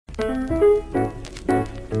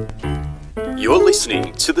You're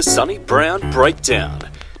listening to the Sonny Brown Breakdown.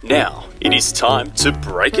 Now, it is time to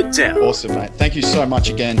break it down. Awesome, mate. Thank you so much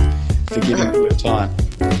again for giving me your time.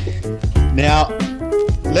 Now,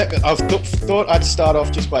 I thought I'd start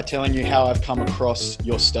off just by telling you how I've come across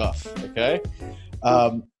your stuff, okay?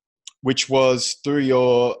 Which was through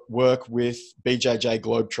your work with BJJ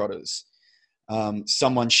Globetrotters.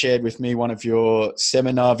 Someone shared with me one of your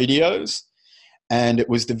seminar videos, and it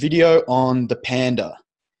was the video on the panda.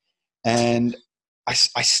 And I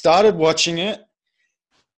started watching it,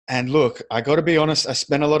 and look, I got to be honest, I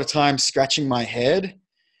spent a lot of time scratching my head,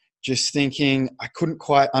 just thinking I couldn't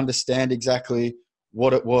quite understand exactly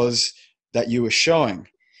what it was that you were showing.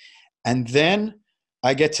 And then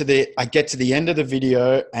I get to the end of the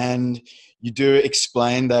video, and you do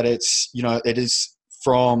explain that it's, it is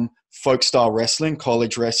from folkstyle wrestling,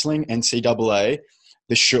 college wrestling, NCAA,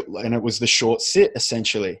 and it was the short sit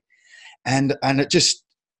essentially. And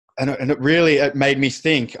it really made me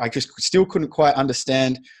think. I just still couldn't quite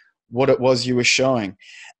understand what it was you were showing.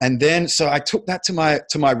 And then, so I took that to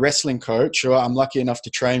my wrestling coach, who I'm lucky enough to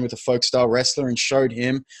train with a folk style wrestler, and showed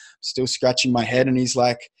him, still scratching my head. And he's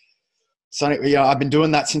like, Sonny, I've been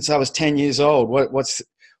doing that since I was 10 years old.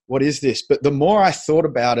 What is this? But the more I thought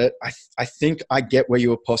about it, I think I get where you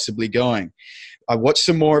were possibly going. I watched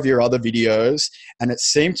some more of your other videos, and it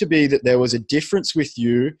seemed to be that there was a difference with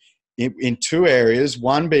you in two areas,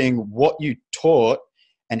 one being what you taught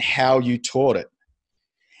and how you taught it.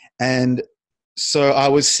 And so I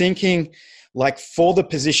was thinking, like, for the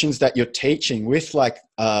positions that you're teaching with, like,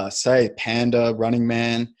 say, panda, running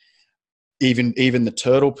man, even the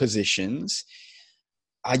turtle positions,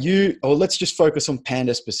 let's just focus on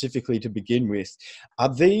panda specifically to begin with.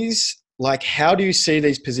 Are these, like, how do you see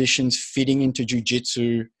these positions fitting into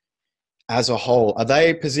jiu-jitsu as a whole? Are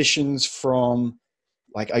they positions from,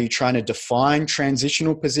 like, are you trying to define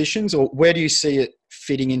transitional positions, or where do you see it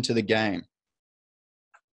fitting into the game?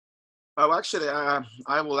 Oh, actually,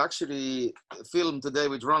 I will actually film today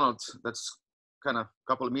with Ronald. That's kind of a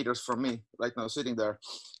couple of meters from me right now, sitting there.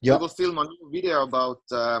 Yep. We will film a new video about,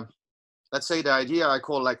 let's say, the idea I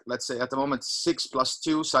call, like, let's say at the moment,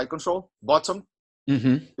 6+2 side control, bottom.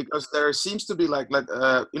 Mm-hmm. Because there seems to be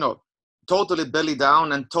totally belly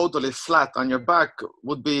down and totally flat on your back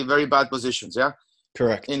would be very bad positions, yeah?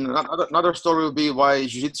 Correct. In another story would be why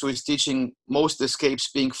Jiu-Jitsu is teaching most escapes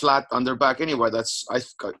being flat on their back anyway. I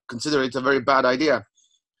consider it a very bad idea.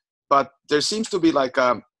 But there seems to be like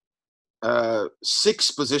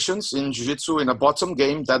 6 positions in Jiu-Jitsu in a bottom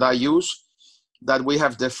game that I use, that we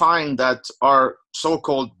have defined, that are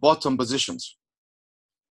so-called bottom positions.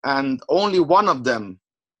 And only one of them,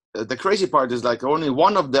 the crazy part is, like, only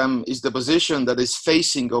one of them is the position that is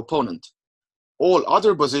facing opponent. All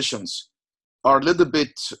other positions are a little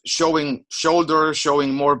bit showing shoulder,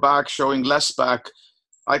 showing more back, showing less back.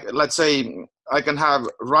 Let's say I can have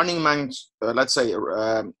running man, let's say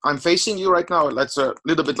I'm facing you right now, let's a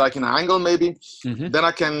little bit like in an angle maybe. Mm-hmm. Then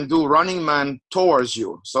I can do running man towards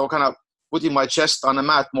you. So kind of putting my chest on a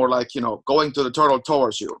mat, more like, going to the turtle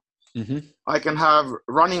towards you. Mm-hmm. I can have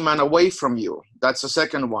running man away from you. That's the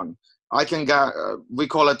second one. I can we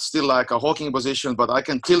call it still like a hawking position, but I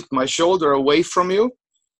can tilt my shoulder away from you.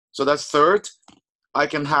 So that's third. I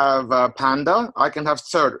can have panda. I can have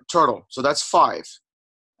third, turtle. So that's 5.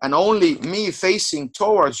 And only me facing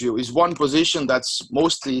towards you is one position that's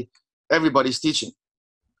mostly everybody's teaching.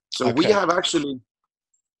 So okay. We have actually,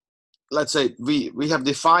 let's say, we have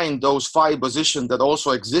defined those 5 positions that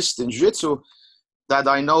also exist in Jiu-Jitsu, that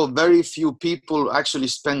I know very few people actually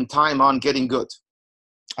spend time on getting good.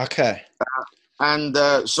 Okay.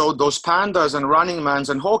 So those pandas and running mans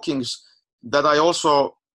and hawkings that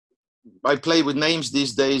I play with names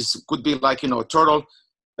these days, could be like, turtle,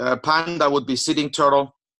 panda would be sitting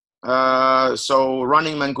turtle. So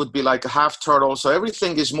running man could be like a half turtle. So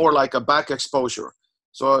everything is more like a back exposure.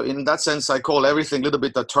 So in that sense, I call everything a little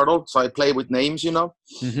bit a turtle. So I play with names,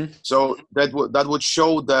 Mm-hmm. So that would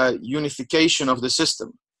show the unification of the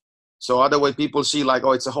system. So otherwise people see like,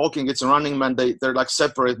 oh, it's a hawking, it's a running man. They're like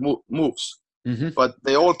separate moves. Mm-hmm. But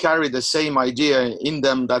they all carry the same idea in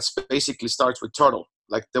them. That's basically starts with turtle,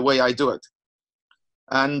 like the way I do it.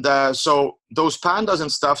 And so those pandas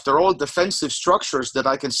and stuff, they're all defensive structures that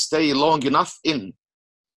I can stay long enough in.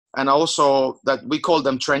 And also that we call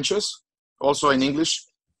them trenches, also in English.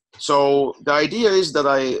 So the idea is that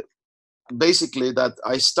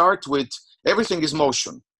I start with, everything is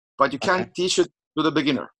motion, but you can't teach it to the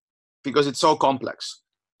beginner because it's so complex.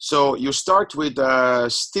 So you start with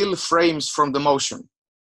still frames from the motion.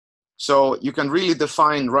 So you can really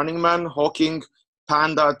define running man, hawking,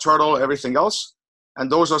 panda, turtle, everything else.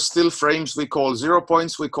 And those are still frames we call 0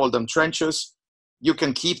 points. We call them trenches. You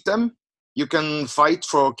can keep them. You can fight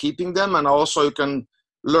for keeping them. And also you can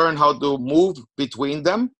learn how to move between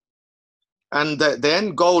them. And the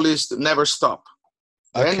end goal is to never stop.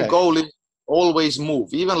 The end goal is always move,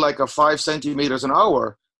 even like a 5 centimeters an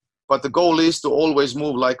hour. But the goal is to always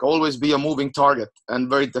move, like always be a moving target and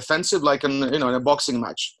very defensive, like in a boxing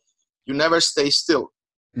match. You never stay still.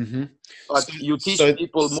 Mm-hmm. But you teach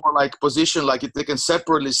people more like position, like if they can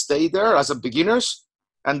separately stay there as a beginners,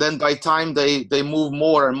 and then by time they move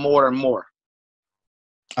more and more and more.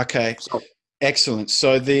 Okay, excellent.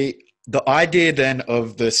 So the idea then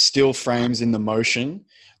of the still frames in the motion,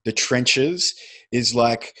 the trenches, is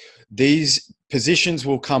like these positions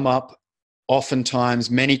will come up oftentimes,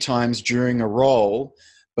 many times during a roll,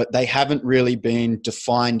 but they haven't really been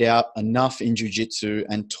defined out enough in jiu-jitsu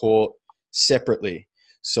and taught separately.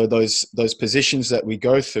 So those positions that we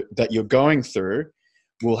go through, that you're going through,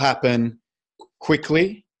 will happen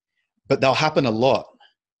quickly, but they'll happen a lot.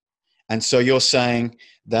 And so you're saying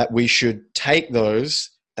that we should take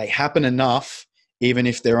those, they happen enough, even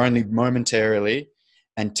if they're only momentarily,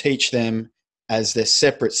 and teach them as their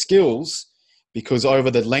separate skills, because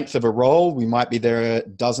over the length of a roll, we might be there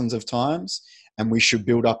dozens of times, and we should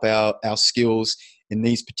build up our skills in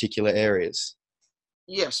these particular areas.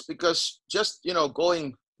 Yes, because just,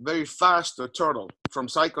 going very fast to a turtle from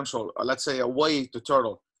side control, let's say away to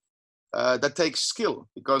turtle, that takes skill,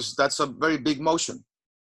 because that's a very big motion.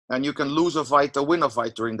 And you can lose a fight or win a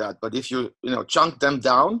fight during that. But if you, chunk them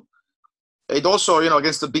down, it also,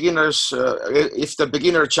 against the beginners, if the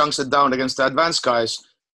beginner chunks it down against the advanced guys,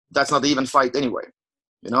 that's not even fight anyway,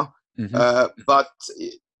 Mm-hmm. But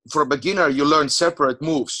for a beginner, you learn separate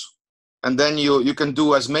moves. And then you can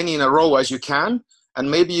do as many in a row as you can. And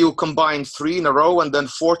maybe you combine 3 in a row, and then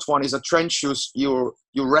 4th one is a trench you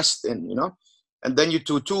rest in, And then you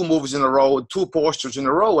do 2 moves in a row, 2 postures in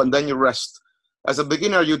a row, and then you rest. As a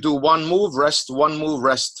beginner, you do 1 move, rest, 1 move,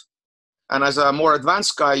 rest. And as a more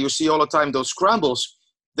advanced guy, you see all the time those scrambles.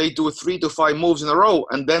 They do 3 to 5 moves in a row,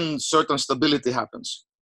 and then certain stability happens.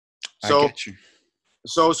 So, I get you.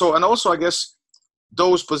 So, and also I guess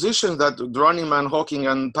those positions that the running man, hawking,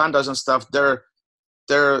 and pandas and stuff, they're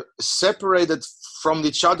separated from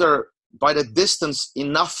each other by the distance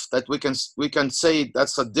enough that we can say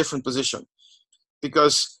that's a different position.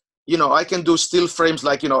 Because I can do still frames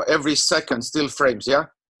like every second still frames, yeah.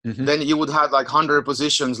 Mm-hmm. Then you would have like 100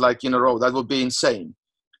 positions like in a row. That would be insane.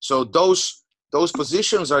 So those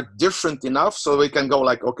positions are different enough so we can go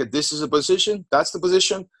like, okay, this is a position, that's the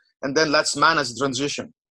position, and then let's manage the transition.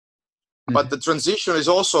 Mm-hmm. But the transition is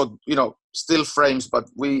also still frames, but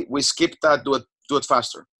we skip that, do it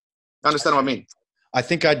faster. Understand what I mean? I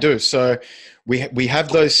think I do. So we have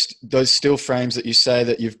those still frames that you say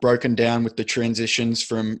that you've broken down with the transitions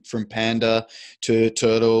from panda to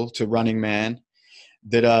turtle to running man,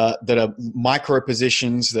 that are micro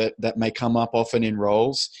positions that may come up often in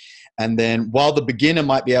rolls. And then while the beginner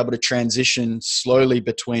might be able to transition slowly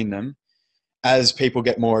between them, as people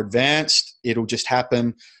get more advanced, it'll just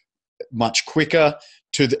happen much quicker.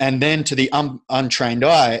 And then to the untrained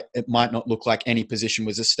eye, it might not look like any position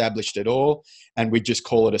was established at all, and we just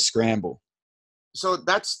call it a scramble. So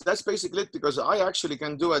that's basically it, because I actually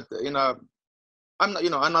can do it I'm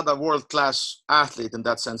not a world-class athlete in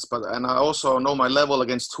that sense, and I also know my level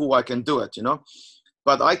against who I can do it,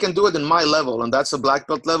 But I can do it in my level, and that's a black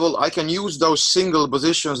belt level. I can use those single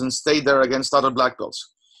positions and stay there against other black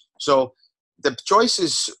belts. So the choice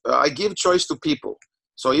is, I give choice to people.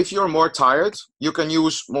 So if you're more tired, you can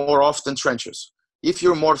use more often trenches. If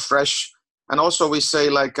you're more fresh, and also we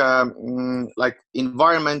say like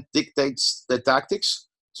environment dictates the tactics.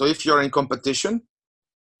 So if you're in competition,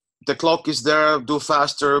 the clock is there, do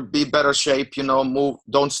faster, be better shape, move,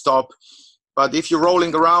 don't stop. But if you're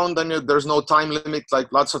rolling around, then there's no time limit,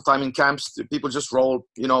 like lots of time in camps, people just roll,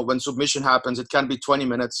 when submission happens, it can be 20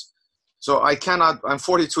 minutes. So I'm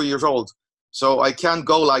 42 years old, so I can't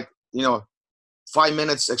go like, 5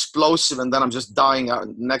 minutes explosive and then I'm just dying out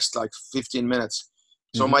next like 15 minutes.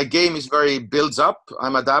 So my game is builds up.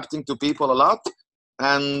 I'm adapting to people a lot,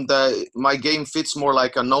 and my game fits more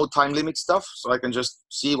like a no time limit stuff. So I can just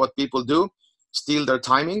see what people do, steal their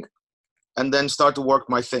timing, and then start to work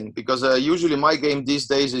my thing. Because usually my game these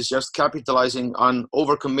days is just capitalizing on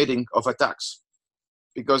overcommitting of attacks.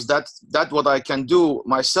 Because that what I can do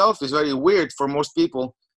myself is very weird for most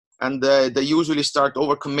people. And they usually start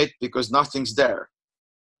overcommit because nothing's there.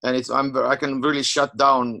 And I can really shut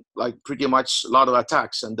down like pretty much a lot of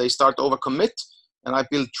attacks, and they start overcommit, and I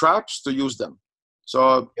build traps to use them.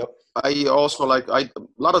 So yep. I also a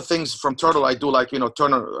lot of things from turtle I do like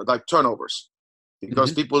turnovers.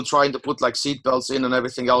 because people trying to put like seat belts in and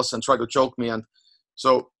everything else and try to choke me. And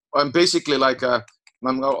so I'm basically like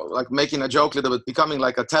making a joke a little bit, becoming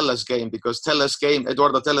like a Tellez game, because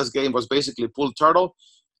Eduardo Tellez game was basically pull turtle,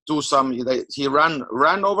 he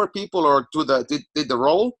ran over people or did the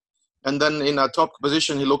roll, and then in a top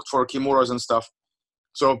position he looked for kimuras and stuff.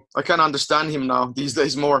 So I can understand him now these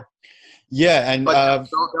days more. Yeah, and so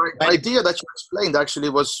the idea that you explained actually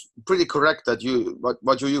was pretty correct, that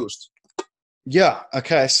what you used. Yeah.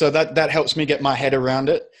 Okay. So that helps me get my head around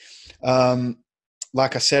it.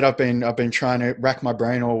 Like I said, I've been trying to rack my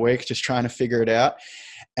brain all week, just trying to figure it out.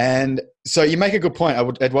 And so you make a good point.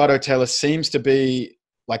 Eduardo Tellez seems to be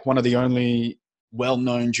like one of the only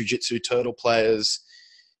well-known jiu-jitsu turtle players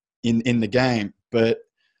in the game. But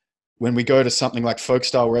when we go to something like folk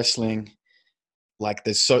style wrestling, like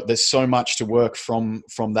there's so much to work from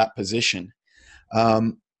that position.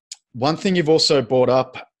 One thing you've also brought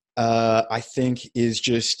up, I think, is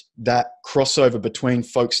just that crossover between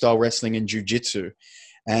folk style wrestling and jiu-jitsu.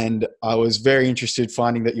 And I was very interested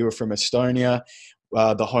finding that you were from Estonia,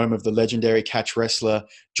 the home of the legendary catch wrestler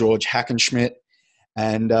George Hackenschmidt.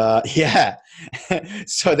 And yeah,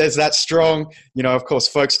 so there's that strong, of course,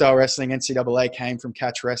 folk style wrestling, NCAA came from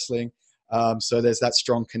catch wrestling. So there's that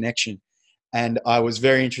strong connection. And I was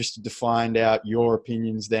very interested to find out your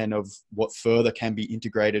opinions then of what further can be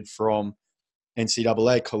integrated from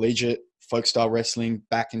NCAA, collegiate, folk style wrestling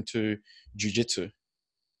back into jiu-jitsu.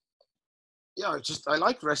 Yeah, I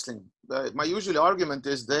like wrestling. My usual argument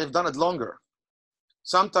is they've done it longer.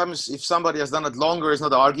 Sometimes if somebody has done it longer, it's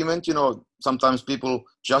not an argument. Sometimes people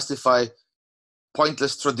justify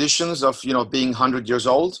pointless traditions of, being 100 years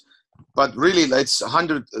old. But really, it's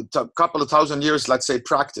a couple of thousand years, let's say,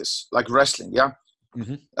 practice, like wrestling, yeah?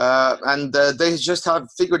 Mm-hmm. And they just have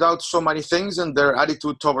figured out so many things, and their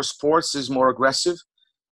attitude towards sports is more aggressive.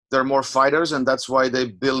 They're more fighters, and that's why they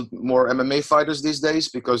build more MMA fighters these days,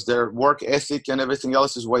 because their work ethic and everything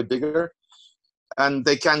else is way bigger. And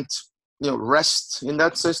they can't, rest in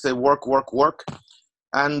that sense. They work.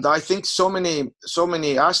 And I think so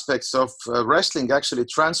many aspects of wrestling actually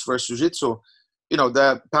transfers to jiu-jitsu.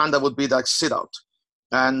 The panda would be like sit out.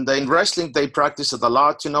 And in wrestling, they practice it a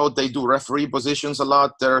lot. They do referee positions a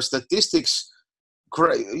lot. There are statistics.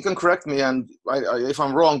 You can correct me if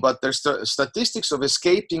I'm wrong, but there's statistics of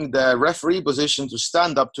escaping the referee position to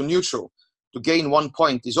stand up to neutral to gain 1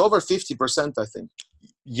 point is over 50%, I think.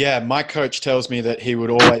 Yeah, my coach tells me that he would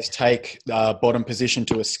always take bottom position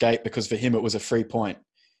to escape because for him it was a free point.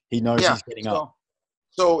 He knows he's getting up.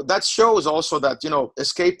 So that shows also that,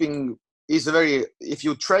 escaping is if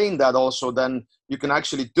you train that also, then you can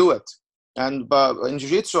actually do it. And in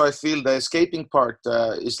jiu-jitsu, I feel the escaping part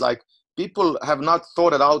is like people have not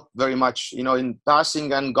thought it out very much, in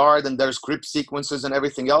passing and guard, and there's grip sequences and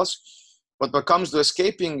everything else. But when it comes to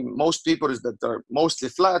escaping, most people is that they're mostly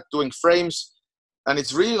flat, doing frames. And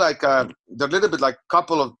it's really like they're a little bit like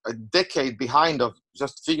a decade behind of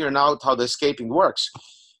just figuring out how the escaping works.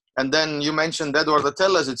 And then you mentioned Eduardo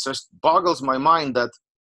Tellez. It just boggles my mind that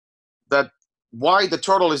why the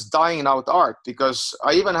turtle is dying out art, because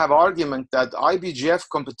I even have argument that IBJJF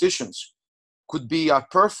competitions could be a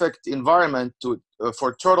perfect environment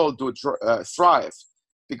for turtle to thrive,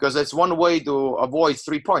 because that's one way to avoid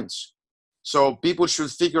 3 points. So people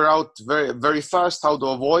should figure out very, very fast how to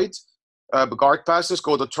avoid guard passes,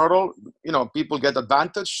 go to turtle, people get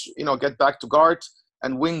advantage, get back to guard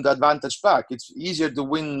and win the advantage back. It's easier to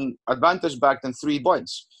win advantage back than 3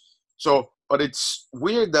 points. But it's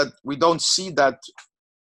weird that we don't see that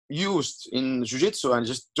used in jiu-jitsu, and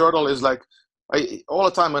just turtle is like, all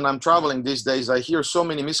the time when I'm traveling these days, I hear so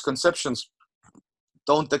many misconceptions.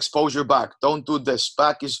 Don't expose your back. Don't do this.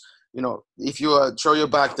 Back is, if you show your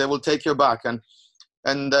back, they will take your back. And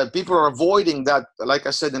people are avoiding that, like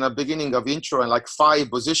I said in the beginning of intro, and like 5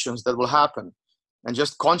 positions that will happen, and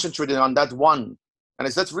just concentrating on that one.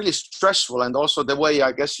 And that's really stressful. And also the way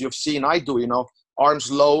I guess you've seen I do,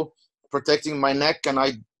 arms low, protecting my neck. And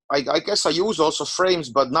I guess I use also frames,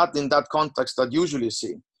 but not in that context that usually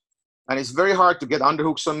see. And it's very hard to get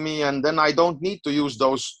underhooks on me. And then I don't need to use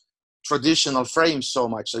those traditional frames so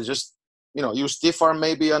much. I just, use stiff arm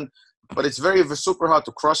maybe. But it's very super hard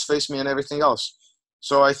to cross face me and everything else.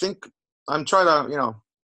 So I think I'm trying to,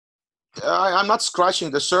 I'm not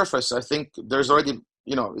scratching the surface. I think there's already,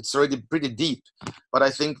 it's already pretty deep. But I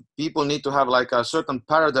think people need to have like a certain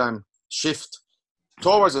paradigm shift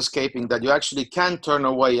towards escaping, that you actually can turn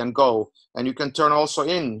away and go, and you can turn also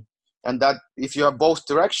in. And that if you have both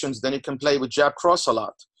directions, then you can play with jab cross a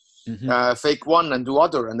lot. Mm-hmm. Fake one and do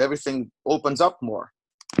other, and everything opens up more.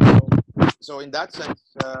 So in that sense,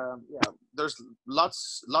 yeah, there's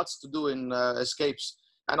lots to do in escapes,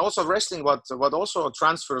 and also wrestling. What also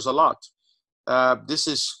transfers a lot. This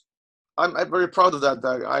is I'm very proud of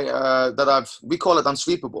that. We call it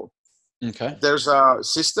unsweepable. Okay. There's a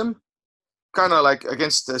system, kind of like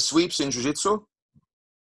against the sweeps in jiu-jitsu,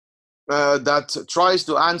 that tries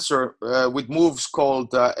to answer with moves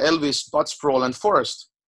called Elvis, butt sprawl, and forest.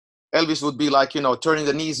 Elvis would be like, turning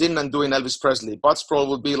the knees in and doing Elvis Presley. Butt sprawl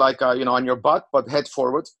would be like, on your butt, but head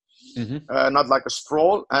forward, not like a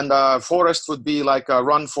sprawl. And forest would be like a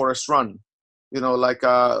run, forest, run.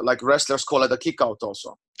 Like wrestlers call it a kick out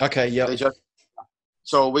also. Okay, yeah.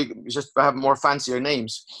 So we just have more fancier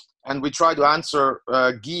names. And we try to answer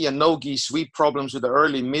gi and no gi sweep problems with the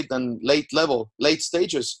early, mid, and late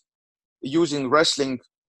stages using wrestling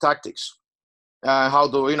tactics. How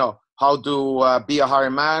to be a higher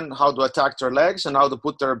man, how to attack their legs, and how to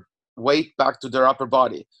put their weight back to their upper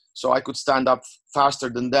body. So I could stand up faster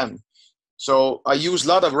than them. So I use a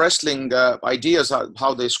lot of wrestling ideas,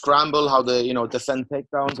 how they scramble, how they, defend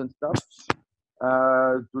takedowns and stuff,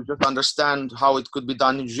 to just understand how it could be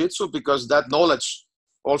done in jiu-jitsu, because that knowledge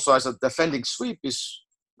also as a defending sweep is,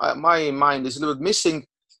 my mind is a little bit missing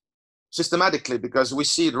systematically, because we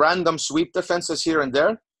see random sweep defenses here and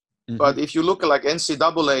there. But if you look at like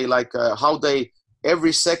NCAA, like how they,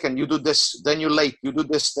 every second you do this, then you're late, you do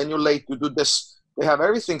this, then you're late, you do this. They have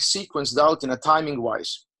everything sequenced out in a timing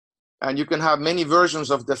wise. And you can have many versions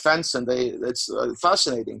of defense, and it's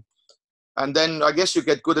fascinating. And then I guess you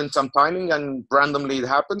get good in some timing, and randomly it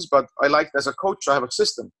happens. But I like, as a coach, I have a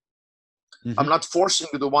system. I'm not forcing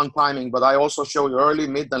you to one timing, but I also show you early,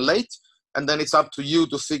 mid, and late. And then it's up to you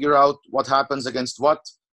to figure out what happens against what.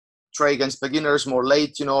 Try against beginners, more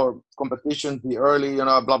late, competition, be early,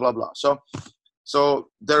 blah, blah, blah. So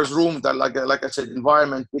there's room that, like I said,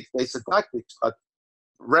 environment dictates the tactics. But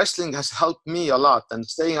wrestling has helped me a lot, and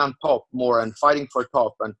staying on top more and fighting for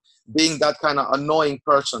top and being that kind of annoying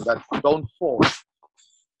person that don't fall.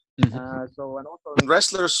 And also in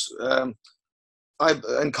wrestlers, I've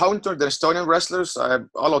encountered the Estonian wrestlers.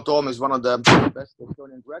 Alo Toom is one of the best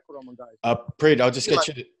Estonian Greco-Roman guys. Priit, I'll just get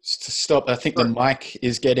you to stop. I think the mic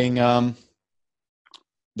is getting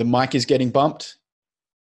bumped.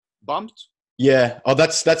 Bumped? Yeah. Oh,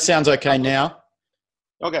 that sounds okay now.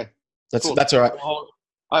 Okay. That's all right.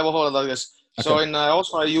 I will hold it like this. Okay. So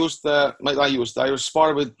I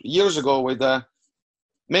sparred with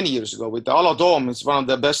many years ago with Alo Toom. It's one of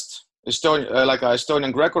the best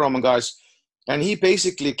Estonian Greco-Roman guys. And he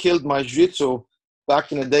basically killed my jiu-jitsu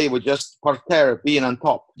back in the day with just parterre, being on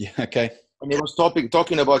top. Yeah, okay. And he was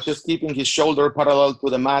talking about just keeping his shoulder parallel to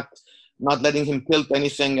the mat, not letting him tilt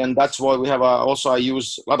anything. And that's why we have I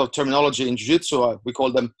use a lot of terminology in jiu-jitsu. We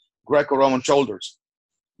call them Greco-Roman shoulders.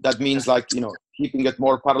 That means keeping it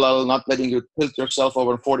more parallel, not letting you tilt yourself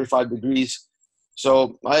over 45 degrees.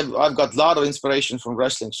 So I've got a lot of inspiration from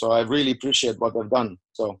wrestling. So I really appreciate what they've done.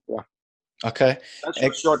 So, yeah. Okay. That's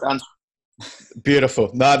a short answer. Beautiful.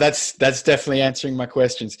 No, that's definitely answering my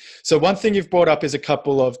questions. So one thing you've brought up is a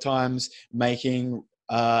couple of times making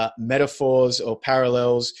metaphors or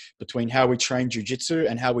parallels between how we train jiu-jitsu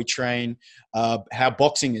and how we train, how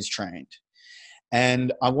boxing is trained.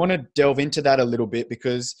 And I want to delve into that a little bit,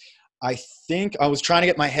 because I think I was trying to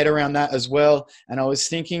get my head around that as well. And I was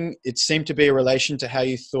thinking it seemed to be a relation to how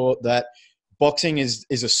you thought that boxing is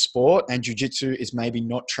a sport and jiu-jitsu is maybe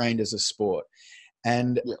not trained as a sport.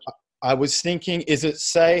 And yeah. I was thinking, is it,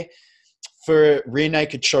 say, for rear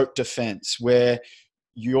naked choke defense, where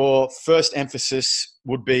your first emphasis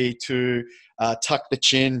would be to tuck the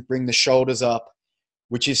chin, bring the shoulders up,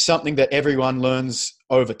 which is something that everyone learns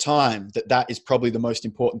over time, that is probably the most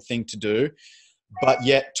important thing to do. But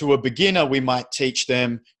yet to a beginner, we might teach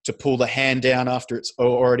them to pull the hand down after it's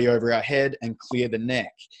already over our head and clear the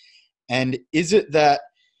neck. And is it that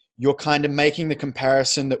you're kind of making the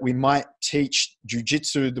comparison that we might teach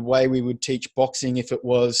jiu-jitsu the way we would teach boxing if it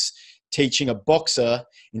was teaching a boxer,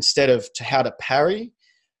 instead of to how to parry,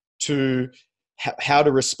 to how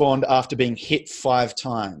to respond after being hit 5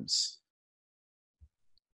 times?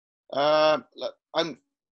 I'm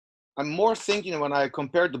more thinking, when I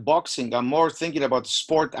compare to boxing, I'm more thinking about the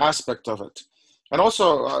sport aspect of it. And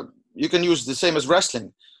also, you can use the same as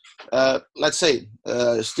wrestling. Let's say,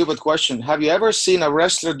 stupid question. Have you ever seen a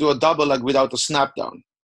wrestler do a double leg without a snap down?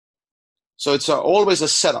 So it's always a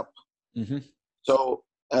setup. Mm-hmm. So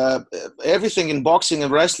everything in boxing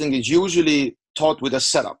and wrestling is usually taught with a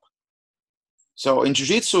setup. So in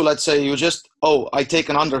jiu-jitsu, let's say you just, I take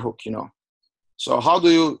an underhook, So how do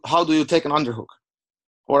you take an underhook?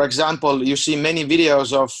 For example, you see many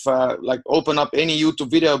videos of open up any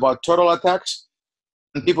YouTube video about turtle attacks.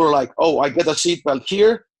 And people are like, oh, I get a seatbelt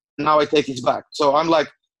here, now I take it back. So I'm like,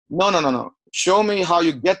 no. Show me how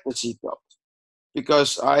you get the seatbelt.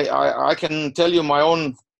 Because I can tell you my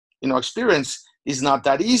own, experience is not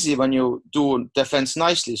that easy when you do defense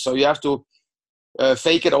nicely. So you have to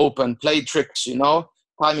fake it open, play tricks,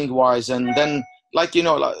 timing wise. And then like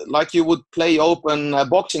you would play open a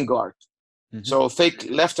boxing guard. Mm-hmm. So fake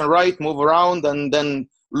left and right, move around, and then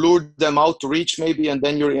lure them out to reach maybe, and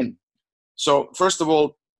then you're in. So first of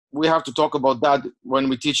all, we have to talk about that when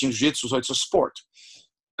we're teaching jiu-jitsu. So it's a sport.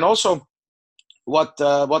 And also what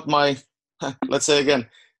my, let's say again,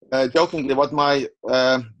 jokingly, what my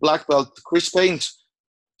black belt, Chris Payne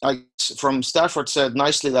from Stafford said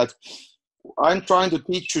nicely, that I'm trying to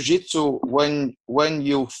teach jiu-jitsu when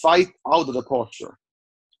you fight out of the posture.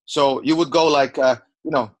 So you would go like,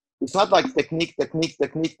 it's not like technique,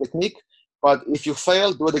 but if you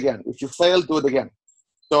fail, do it again. If you fail, do it again.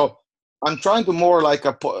 So I'm trying to more like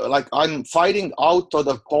I'm fighting out of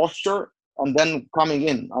the posture and then coming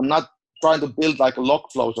in. I'm not trying to build like a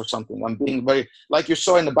lock flows or something. I'm being very, like you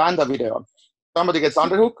saw in the Banda video. Somebody gets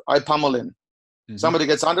underhook, I pummel in. Mm-hmm. Somebody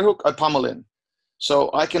gets underhook, I pummel in.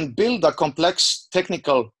 So I can build a complex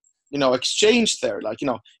technical, exchange there. Like,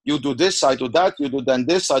 you do this, I do that. You do then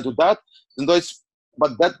this, I do that.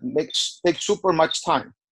 But that takes super much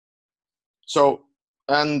time. So,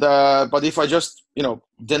 but if I just,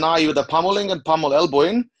 deny you the pummeling and pummel elbow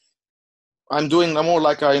in, I'm doing more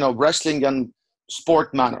like a, wrestling and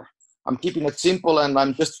sport manner. I'm keeping it simple and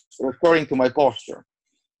I'm just referring to my posture.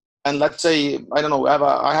 And let's say, I don't know,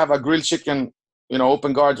 I have a grilled chicken,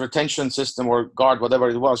 open guard retention system or guard, whatever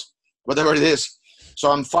it is.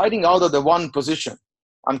 So I'm fighting out of the one position.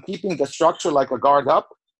 I'm keeping the structure like a guard up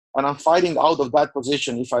and I'm fighting out of that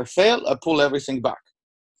position. If I fail, I pull everything back.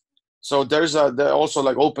 So there's also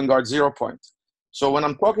like open guard 0 point. So when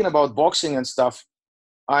I'm talking about boxing and stuff,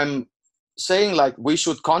 I'm saying like we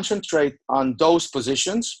should concentrate on those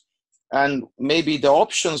positions, and maybe the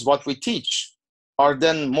options what we teach are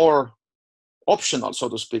then more optional, so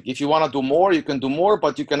to speak. If you want to do more, you can do more,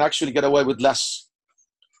 but you can actually get away with less.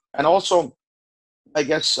 And also, I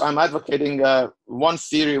guess I'm advocating one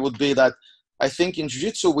theory would be that I think in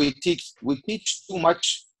jiu-jitsu we teach too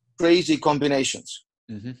much crazy combinations.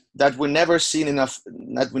 Mm-hmm. that we never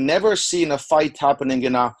see in a fight happening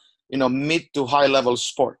in a mid to high level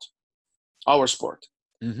sport, our sport.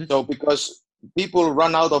 Mm-hmm. So because people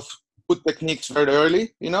run out of good techniques very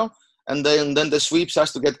early, and then the sweeps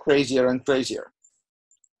has to get crazier and crazier.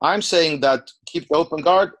 I'm saying that keep the open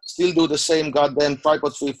guard, still do the same goddamn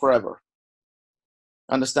tripod sweep forever.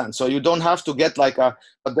 Understand? So you don't have to get like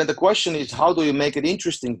but then the question is, how do you make it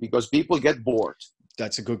interesting? Because people get bored.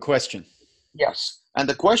 That's a good question. Yes. And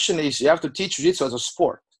the question is, you have to teach jiu-jitsu as a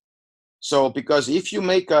sport. So because if you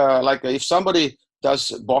make if somebody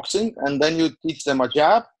does boxing and then you teach them a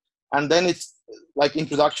jab and then it's like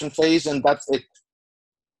introduction phase and that's it.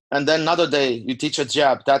 And then another day you teach a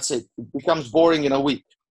jab, that's it. It becomes boring in a week.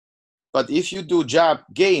 But if you do jab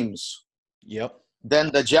games,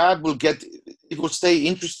 then the jab will stay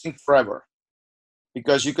interesting forever.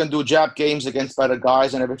 Because you can do jab games against better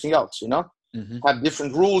guys and everything else, Mm-hmm. Have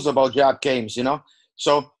different rules about jab games,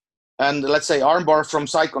 So, and let's say armbar from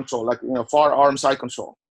side control, like, far arm side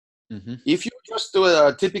control. Mm-hmm. If you just do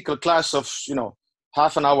a typical class of,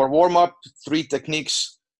 half an hour warm up, 3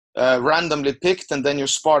 techniques randomly picked, and then you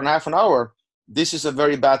spar in half an hour, this is a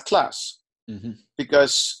very bad class. Mm-hmm.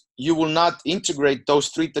 Because you will not integrate those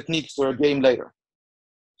 3 techniques to a game later.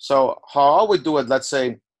 So how I would do it, let's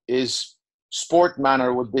say, is sport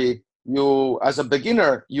manner would be, you, as a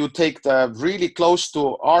beginner, you take the really close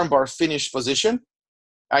to armbar finish position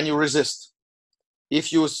and you resist.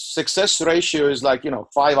 If your success ratio is like,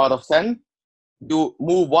 5 out of 10, you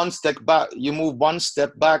move one step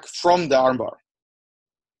back from the armbar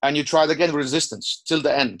and you try it again, resistance till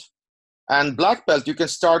the end. And black belt, you can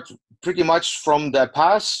start pretty much from the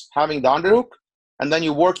pass, having the underhook, and then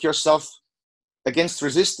you work yourself against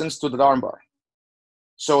resistance to the armbar.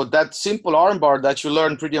 So that simple armbar that you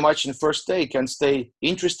learn pretty much in first day can stay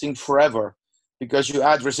interesting forever because you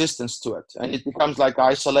add resistance to it. And it becomes like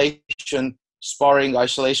isolation sparring,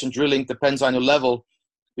 isolation drilling, depends on your level.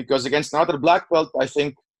 Because against another black belt, I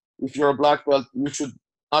think if you're a black belt, you should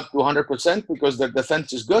not do 100% because their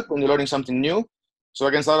defense is good when you're learning something new. So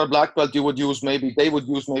against another black belt, they would use maybe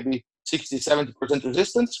 60, 70%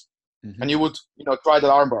 resistance. Mm-hmm. And you would, try the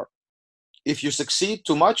armbar. If you succeed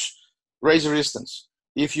too much, raise resistance.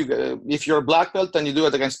 If you're a black belt and you do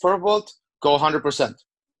it against purple belt, go 100%.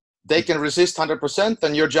 They can resist 100%,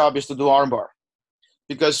 and your job is to do armbar.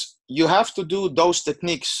 Because you have to do those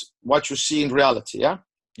techniques, what you see in reality, yeah?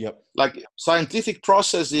 Yep. Like scientific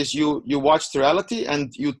process is you watch the reality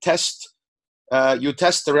and you test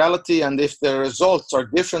the reality, and if the results are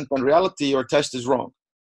different than reality, your test is wrong.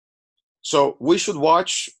 So we should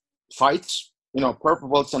watch fights, purple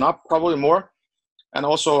belts and up, probably more, and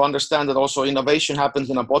also understand that also innovation happens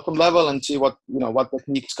in a bottom level and see what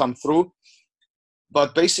techniques come through.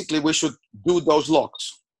 But basically we should do those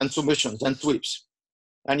locks and submissions and sweeps.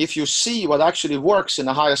 And if you see what actually works in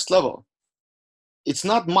the highest level, it's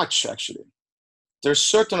not much actually. There's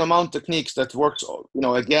certain amount of techniques that works,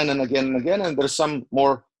 again and again and again, and there's some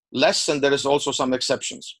more less, and there is also some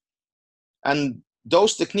exceptions. And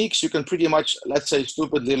those techniques you can pretty much, let's say,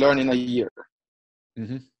 stupidly learn in a year.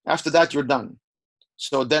 Mm-hmm. After that, you're done.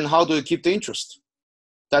 So then how do you keep the interest?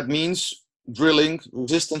 That means drilling,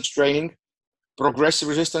 resistance training, progressive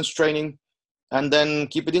resistance training, and then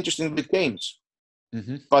keep it interesting with games.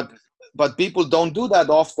 Mm-hmm. But people don't do that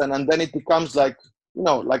often, and then it becomes like,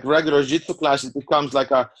 like regular jiu-jitsu class, it becomes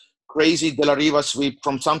like a crazy De La Riva sweep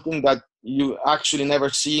from something that you actually never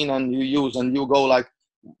seen and you use, and you go like,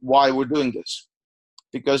 why we're doing this?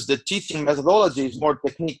 Because the teaching methodology is more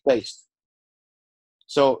technique based.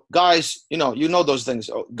 So guys, you know those things.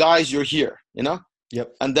 Oh, guys, you're here,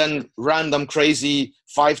 Yep. And then random crazy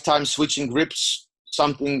 5 times switching grips,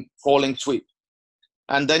 something falling sweep.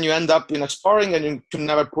 And then you end up in a sparring and you can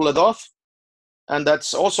never pull it off. And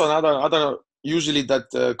that's also another usually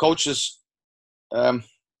that coaches, I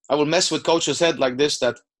will mess with coaches' head like this,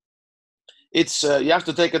 that it's you have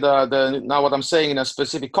to take it now what I'm saying in a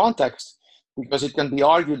specific context, because it can be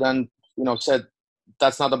argued and said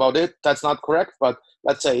that's not about it, that's not correct. But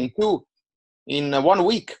let's say in 1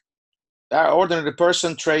 week, an ordinary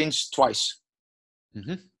person trains twice.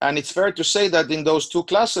 Mm-hmm. And it's fair to say that in those 2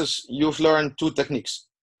 classes, you've learned 2 techniques.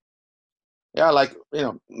 Yeah, like,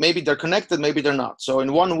 maybe they're connected, maybe they're not. So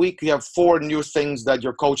in 1 week, you have 4 new things that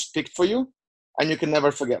your coach picked for you, and you can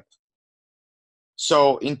never forget.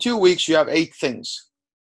 So in 2 weeks, you have 8 things.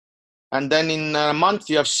 And then in a month,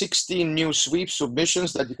 you have 16 new sweep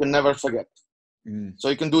submissions that you can never forget. Mm. So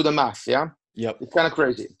you can do the math, yeah? Yep. It's kind of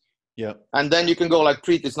crazy. Yep. And then you can go like,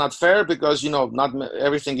 Priit, it's not fair because, not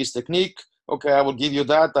everything is technique. Okay, I will give you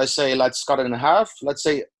that. I say, let's cut it in half. Let's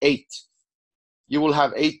say 8. You will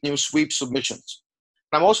have 8 new sweep submissions.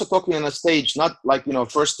 I'm also talking on a stage, not like,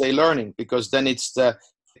 first day learning, because then it's the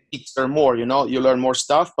techniques are more, you learn more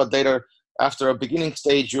stuff, but later after a beginning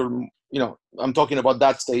stage, I'm talking about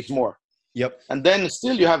that stage more. Yep. And then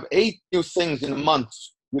still you have 8 new things in a month.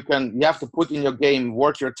 You have to put in your game,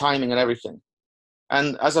 work your timing and everything.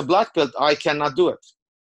 And as a black belt, I cannot do it.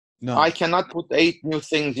 No. I cannot put 8 new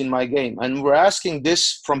things in my game. And we're asking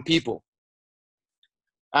this from people.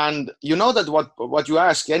 And that what you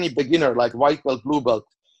ask any beginner, like white belt, blue belt,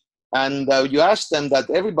 and you ask them that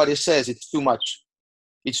everybody says it's too much.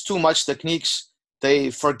 It's too much techniques. They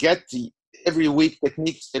forget every week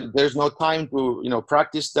techniques. There's no time to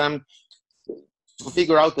practice them, to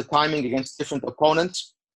figure out the timing against different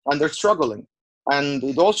opponents, and they're struggling. And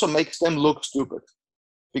it also makes them look stupid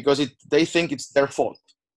because they think it's their fault.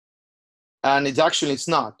 And it's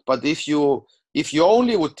not. But if you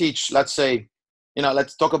only would teach, let's say,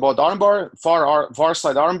 let's talk about armbar, far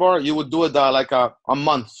side armbar, you would do it like a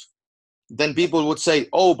month. Then people would say,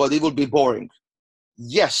 oh, but it will be boring.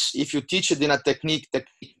 Yes, if you teach it in a technique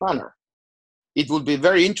manner. It will be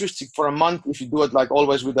very interesting for a month if you do it like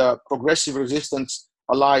always with a progressive resistance,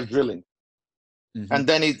 alive drilling. Mm-hmm. And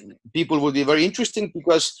then people will be very interesting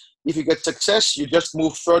because if you get success, you just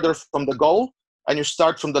move further from the goal and you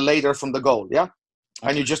start from the later from the goal, yeah? Okay.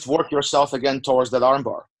 And you just work yourself again towards that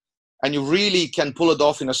armbar. And you really can pull it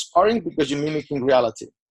off in a sparring because you're mimicking reality.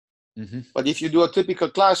 Mm-hmm. But if you do a typical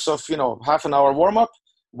class of, half an hour warm-up,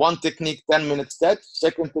 1 technique, 10 minutes dead,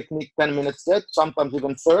 2nd technique, 10 minutes dead, sometimes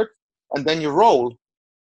even 3rd, and then you roll,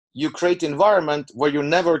 you create an environment where you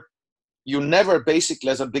never basically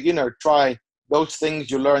as a beginner try those things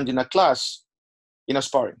you learned in a class in a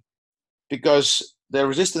sparring. Because the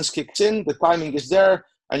resistance kicks in, the timing is there,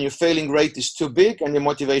 and your failing rate is too big and your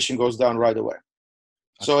motivation goes down right away.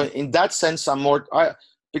 Okay. So in that sense,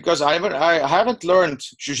 because I haven't learned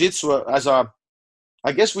jiu-jitsu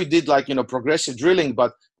I guess we did like, progressive drilling,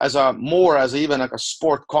 but even like a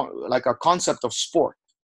sport, like a concept of sport.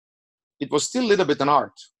 It was still a little bit an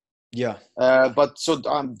art. Yeah. But so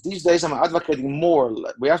these days I'm advocating more.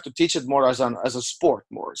 We have to teach it more as a sport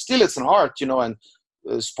more. Still, it's an art, and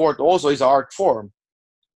sport also is an art form.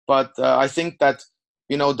 But I think that,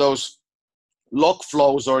 those lock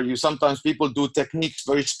flows, or sometimes people do techniques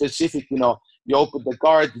very specific, you open the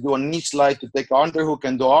guard, you do a knee slide, you take an underhook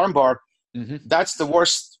and do armbar. Mm-hmm. That's the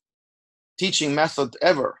worst teaching method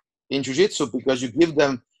ever. in jiu-jitsu, because you give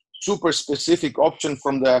them super specific option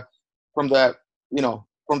from the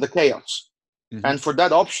chaos. Mm-hmm. And for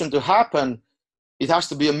that option to happen, it has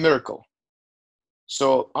to be a miracle.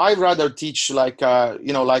 So I rather teach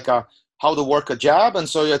how to work a jab, and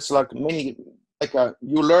so it's like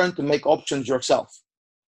you learn to make options yourself.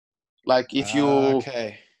 Like if you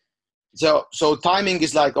okay. So timing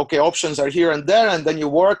is like, okay, options are here and there, and then you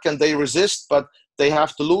work and they resist, but they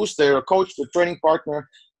have to lose. They're a coach, the training partner.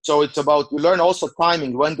 So it's about, you learn also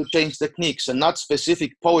timing, when to change techniques, and not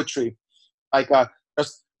specific poetry, like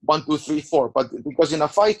just 1, 2, 3, 4. But because in a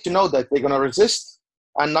fight, you know that they're going to resist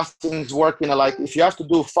and nothing's working. Like if you have to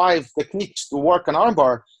do 5 techniques to work an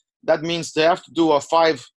armbar, that means they have to do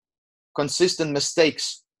 5 consistent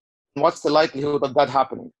mistakes. What's the likelihood of that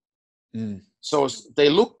happening? So they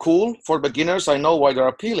look cool for beginners. I know why they're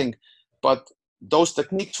appealing, but those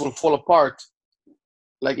techniques will fall apart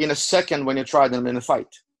like in a second when you try them in a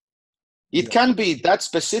fight. It can be that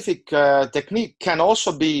specific technique can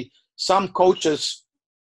also be some coaches'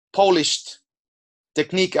 polished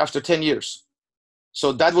technique after 10 years.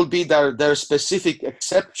 So that will be their specific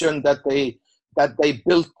exception that they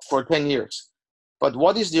built for 10 years. But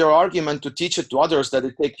what is your argument to teach it to others that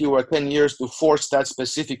it take you 10 years to force that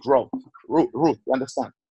specific route? You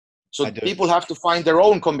understand? So people have to find their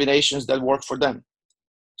own combinations that work for them.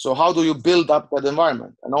 So how do you build up that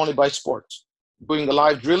environment? And only by sports. Doing the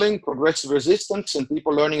live drilling, progressive resistance, and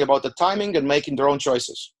people learning about the timing and making their own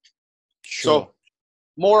choices. Sure. So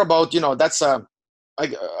more about, that's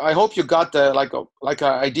I hope you got like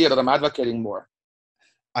an idea that I'm advocating more.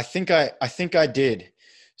 I think I did.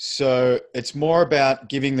 So it's more about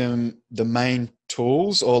giving them the main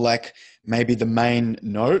tools, or like maybe the main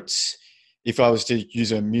notes. If I was to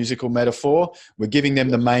use a musical metaphor, we're giving them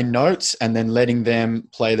the main notes and then letting them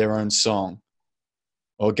play their own song,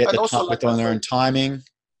 or get on their own timing.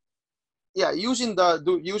 Yeah, using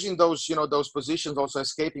those those positions, also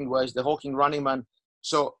escaping ways, the hawking running man.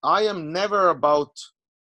 So I am never about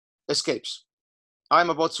escapes. I'm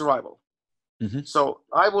about survival. Mm-hmm. So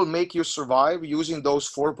I will make you survive using those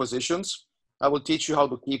 4 positions. I will teach you how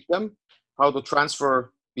to keep them, how to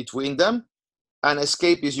transfer between them, and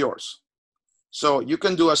escape is yours. So you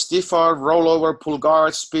can do a stiff arm, rollover, pull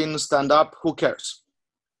guard, spin, stand up, who cares?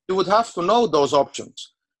 You would have to know those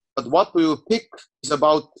options. But what do you pick is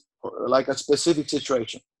about like a specific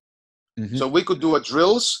situation. Mm-hmm. So we could do a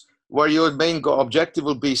drills where your main objective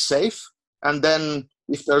will be safe, and then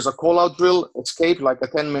if there's a call-out drill, escape like a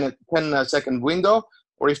 10-second window,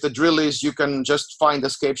 or if the drill is, you can just find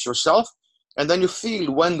escapes yourself, and then you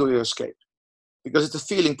feel when do you escape, because it's a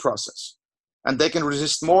feeling process. And they can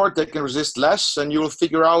resist more, they can resist less, and you will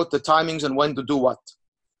figure out the timings and when to do what.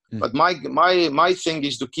 But my thing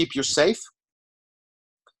is to keep you safe.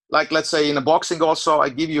 Like let's say in a boxing also, I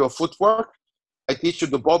give you a footwork. I teach you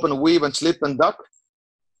to bob and weave and slip and duck,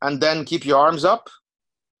 and then keep your arms up.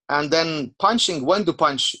 And then punching, when to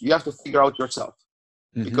punch, you have to figure out yourself.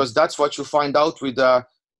 Because that's what you find out with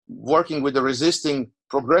working with a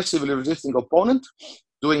progressively resisting opponent,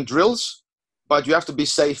 doing drills. But you have to be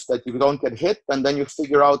safe that you don't get hit, and then you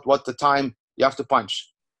figure out what the time you have to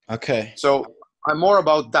punch. Okay. So I'm more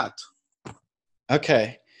about that.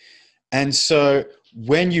 Okay. And so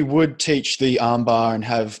when you would teach the armbar and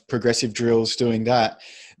have progressive drills doing that,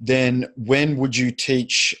 then when would you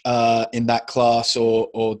teach in that class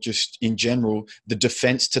or just in general the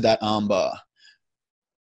defense to that armbar?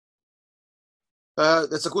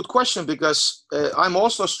 That's a good question, because I'm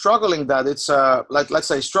also struggling that it's let's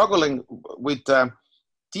say struggling with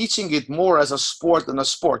teaching it more as a sport than a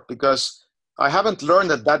sport, because I haven't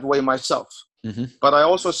learned it that way myself. But I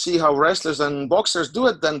also see how wrestlers and boxers do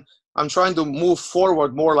it. Then I'm trying to move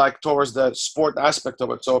forward more like towards the sport aspect of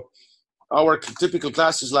it. So our typical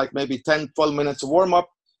class is like maybe 10-12 minutes of warm-up,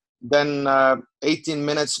 then 18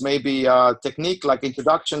 minutes maybe technique like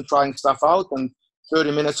introduction, trying stuff out, and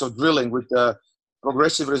 30 minutes of drilling with the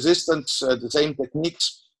progressive resistance, the same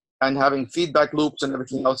techniques, and having feedback loops and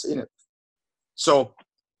everything else in it. So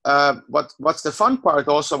what's the fun part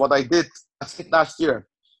also, what I did I think last year,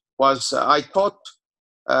 was I taught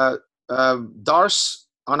Darce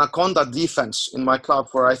Anaconda defense in my club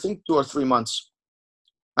for I think 2 or 3 months.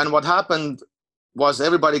 And what happened was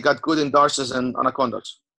everybody got good in Darces and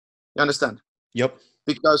Anacondas. You understand? Yep.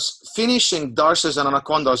 Because finishing Darces and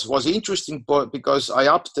Anacondas was interesting because I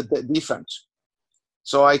upped the defense.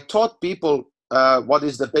 So I taught people what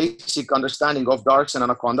is the basic understanding of Darce and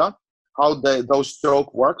Anaconda, how those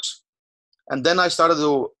stroke works. And then I started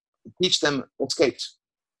to teach them escapes.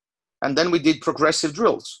 And then we did progressive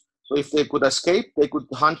drills. So if they could escape, they could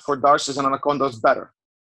hunt for Darces and Anacondas better.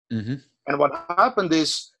 And what happened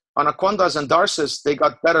is anacondas and darces, they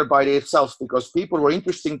got better by themselves because people were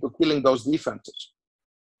interested to killing those defenses.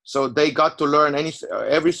 So they got to learn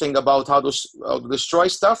everything about how to destroy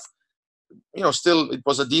stuff. You know, still it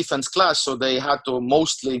was a defense class, so they had to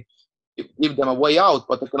mostly give them a way out,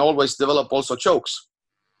 but they can always develop also chokes.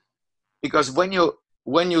 Because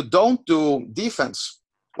when you don't do defense,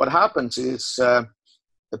 what happens is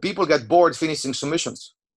the people get bored finishing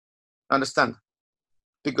submissions. Understand?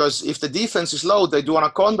 Because if the defense is low, they do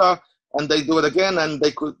anaconda and they do it again, and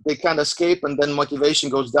they can't escape, and then motivation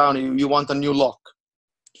goes down. You want a new lock.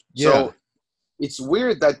 Yeah. So it's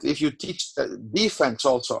weird that if you teach defense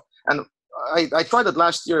also, and I tried it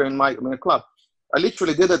last year in my club. I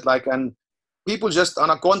literally did it and people just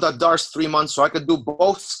anaconda darts 3 months, so I could do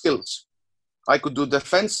both skills. I could do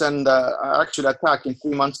defense and actually attack in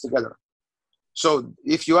 3 months together. So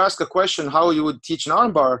if you ask a question how you would teach an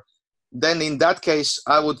armbar, then in that case,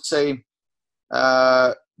 I would say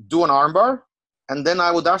do an armbar, and then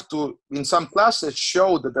I would have to, in some classes,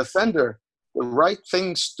 show the defender the right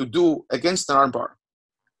things to do against an armbar,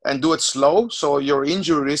 and do it slow so your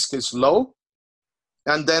injury risk is low.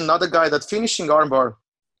 And then another guy that finishing armbar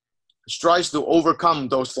tries to overcome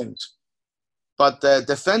those things. But the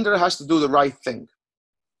defender has to do the right thing.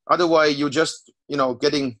 Otherwise, you just,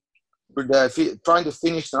 trying to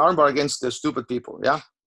finish an armbar against the stupid people, yeah?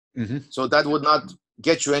 Mm-hmm. So that would not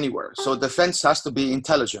get you anywhere. So defense has to be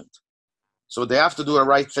intelligent. So they have to do the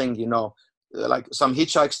right thing, like some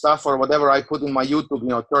hitchhike stuff or whatever I put in my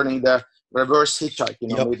YouTube, turning the reverse hitchhike,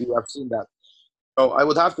 yep. Maybe you have seen that. So I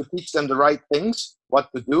would have to teach them the right things, what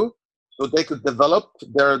to do, so they could develop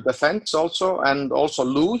their defense also and also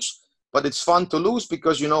lose. But it's fun to lose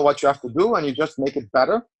because you know what you have to do and you just make it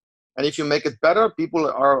better. And if you make it better, people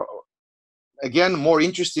are, again, more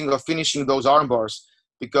interesting of finishing those arm bars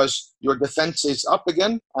because your defense is up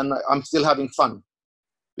again and I'm still having fun.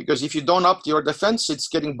 Because if you don't up your defense, it's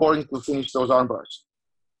getting boring to finish those arm bars.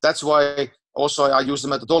 That's why also I use the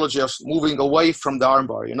methodology of moving away from the arm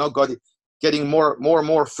bar, getting more and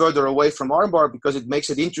more further away from armbar because it makes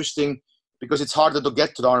it interesting because it's harder to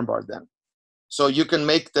get to the armbar then. So you can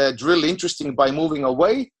make the drill interesting by moving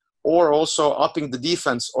away or also upping the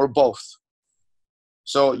defense or both.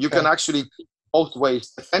 So you can actually both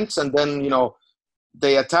ways, defense and then,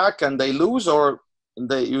 they attack and they lose, or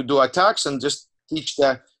you do attacks and just teach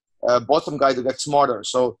the bottom guy to get smarter.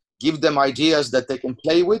 So give them ideas that they can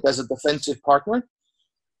play with as a defensive partner.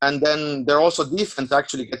 And then their also defense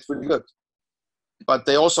actually gets really good. But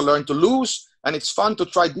they also learn to lose. And it's fun to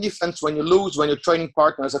try defense when you lose, when you're training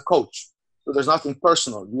partner as a coach. So there's nothing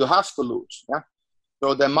personal. You have to lose. Yeah.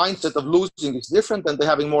 So the mindset of losing is different and they're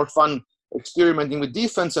having more fun experimenting with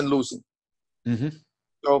defense and losing. Mm-hmm.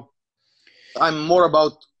 So I'm more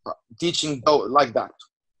about teaching like that.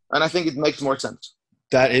 And I think it makes more sense.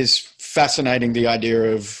 That is fascinating, the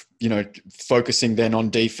idea of, focusing then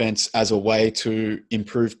on defense as a way to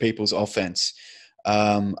improve people's offense.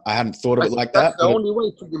 I hadn't thought of it like that. The only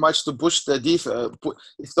way pretty much to push the defense.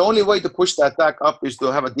 It's the only way to push the attack up is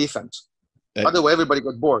to have a defense. Otherwise, everybody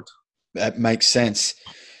got bored. That makes sense.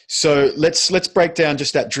 So let's break down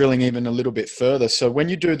just that drilling even a little bit further. So when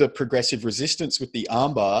you do the progressive resistance with the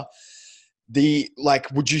armbar,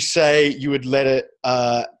 would you say you would let it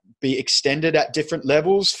be extended at different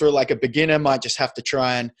levels? For like a beginner might just have to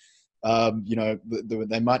try and,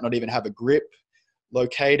 they might not even have a grip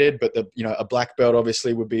located, but a black belt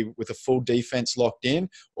obviously would be with a full defense locked in,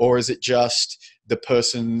 or is it just the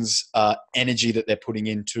person's energy that they're putting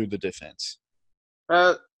into the defense?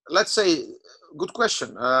 Let's say, good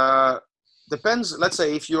question. Depends. Let's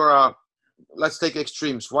say if you're let's take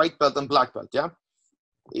extremes, white belt and black belt. Yeah.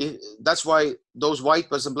 That's why those white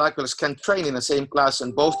belts and black belts can train in the same class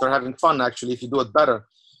and both are having fun actually if you do it better.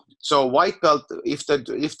 So white belt,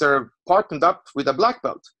 if they're partnered up with a black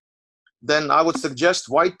belt, then I would suggest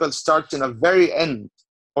white belt starts in the very end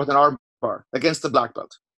of an arm bar against the black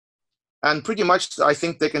belt. And pretty much I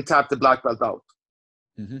think they can tap the black belt out.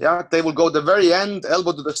 Mm-hmm. Yeah, they will go the very end,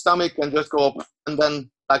 elbow to the stomach and just go up and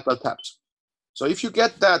then black belt taps. So if you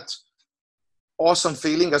get that awesome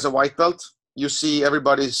feeling as a white belt, you see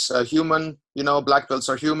everybody's human, black belts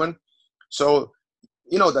are human. So,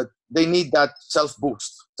 that they need that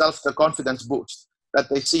self-boost, self-confidence boost, that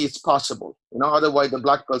they see it's possible. Otherwise the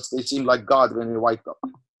black belts, they seem like God when you're white belt.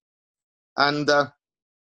 And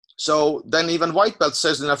so then even white belt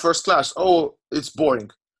says in the first class, oh, it's boring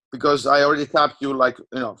because I already tapped you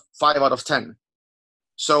 5 out of 10.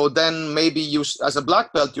 So then maybe you, as a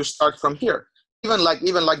black belt, you start from here, even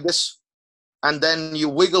like this. And then you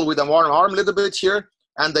wiggle with one arm a little bit here,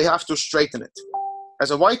 and they have to straighten it.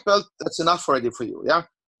 As a white belt, that's enough already for you, yeah?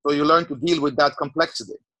 So you learn to deal with that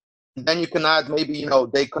complexity. Then you can add maybe, you know,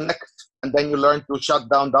 they connect, and then you learn to shut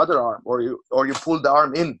down the other arm, or you pull the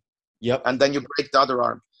arm in, Yep. and then you break the other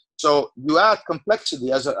arm. So you add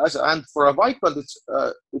complexity and for a white belt,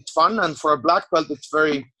 it's fun, and for a black belt, it's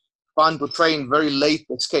very fun to train very late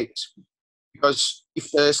escapes, because if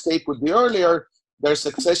the escape would be earlier, their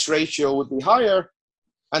success ratio would be higher,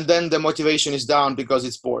 and then the motivation is down because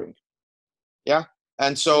it's boring. Yeah.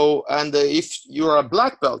 And so, if you're a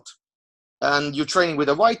black belt and you're training with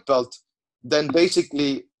a white belt, then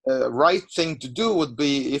basically right thing to do would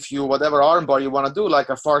be, if you, whatever armbar you want to do, like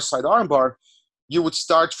a far side armbar, you would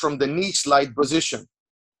start from the knee slide position,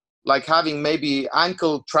 like having maybe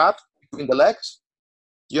ankle trapped between the legs.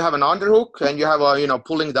 You have an underhook, and you have a, you know,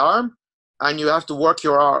 pulling the arm, and you have to work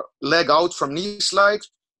your leg out from knee slide.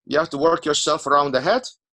 You have to work yourself around the head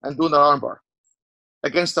and do the armbar.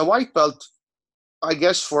 Against a white belt, I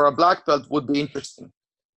guess for a black belt would be interesting.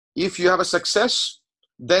 If you have a success,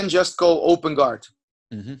 then just go open guard.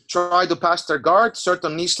 Mm-hmm. Try to pass their guard,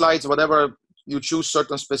 certain knee slides, whatever you choose,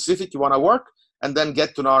 certain specific you want to work, and then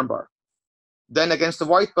get to an armbar. Then against the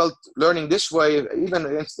white belt, learning this way,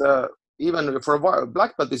 even for a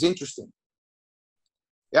black belt, is interesting.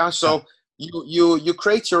 Yeah, so you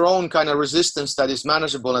create your own kind of resistance that is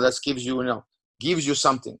manageable, and that gives you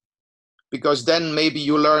something. Because then maybe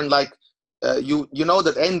you learn, like, you know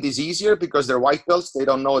that end is easier because they're white belts, they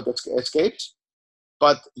don't know it escapes.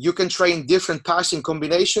 But you can train different passing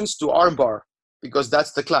combinations to armbar, because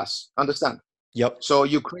that's the class. Understand? Yep. So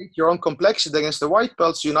you create your own complexity against the white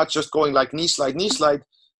belts. You're not just going like knee slide,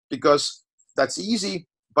 because that's easy.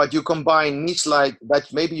 But you combine knee slide,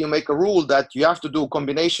 that maybe you make a rule that you have to do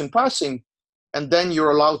combination passing, and then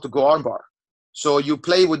you're allowed to go armbar. So you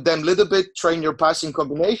play with them a little bit, train your passing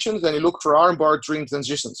combinations, and you look for armbar during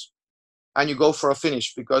transitions, and you go for a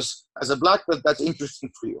finish, because as a black belt, that's interesting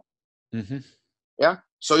for you. Mm-hmm. Yeah.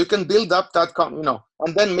 So you can build up that,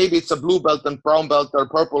 and then maybe it's a blue belt and brown belt, or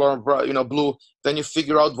purple, or, blue. Then you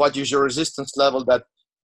figure out what is your resistance level that,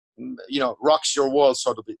 rocks your world,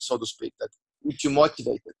 so to speak, that keeps you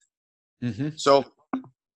motivated. Mm-hmm. So,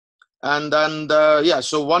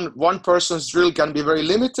 so one person's drill can be very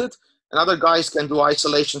limited, and other guys can do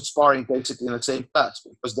isolation sparring basically in the same class,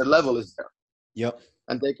 because the level is there. Yep.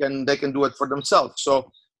 And they can do it for themselves.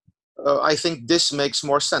 So I think this makes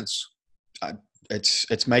more sense.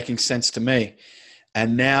 It's making sense to me.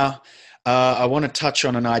 And now I want to touch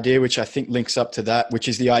on an idea which I think links up to that, which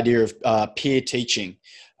is the idea of peer teaching,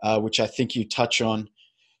 which I think you touch on,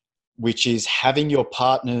 which is having your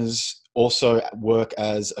partners also work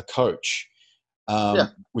as a coach,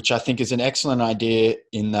 which I think is an excellent idea,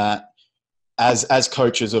 in that as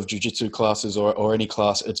coaches of jiu-jitsu classes or any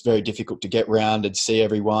class, it's very difficult to get around and see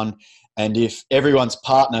everyone. And if everyone's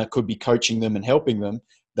partner could be coaching them and helping them,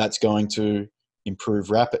 that's going to improve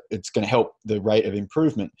it's going to help the rate of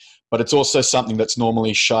improvement. But it's also something that's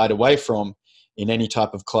normally shied away from in any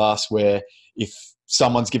type of class, where if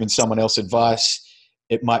someone's given someone else advice,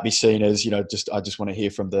 it might be seen as, I just want to hear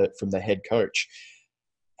from the head coach.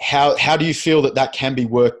 How do you feel that can be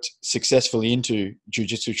worked successfully into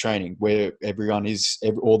jiu-jitsu training, where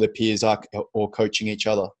all their peers are all coaching each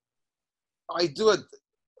other? I do it.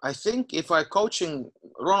 I think if I'm coaching,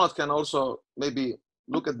 Ronald can also maybe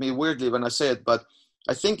look at me weirdly when I say it, but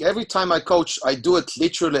I think every time I coach, I do it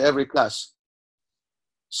literally every class.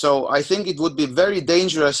 So I think it would be a very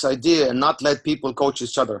dangerous idea and not let people coach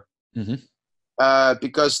each other. Mm-hmm.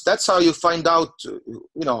 Because that's how you find out,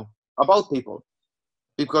 about people.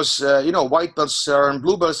 Because, white belts and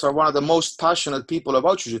blue belts are one of the most passionate people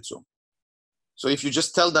about jiu-jitsu. So if you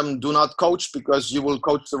just tell them, do not coach because you will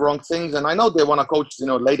coach the wrong things. And I know they want to coach,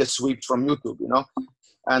 latest sweeps from YouTube,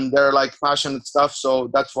 and they're like passionate stuff. So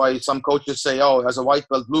that's why some coaches say, oh, as a white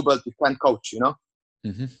belt, blue belt, you can't coach,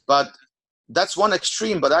 Mm-hmm. But that's one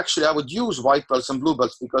extreme. But actually I would use white belts and blue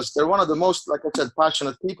belts because they're one of the most, like I said,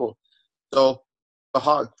 passionate people. So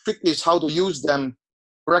the trick is how to use them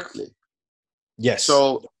correctly. Yes.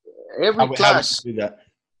 So every class. How do that?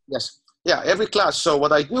 Yes. Yeah, every class. So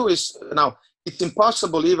what I do is, now it's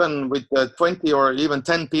impossible even with 20 or even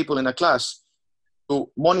 10 people in a class to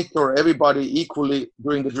monitor everybody equally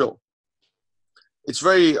during the drill. It's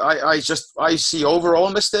very, I see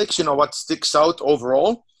overall mistakes, what sticks out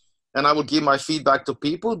overall, and I will give my feedback to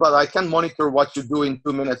people, but I can monitor what you do in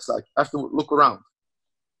 2 minutes. Like, I have to look around.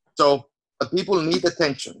 So, but people need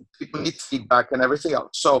attention. People need feedback and everything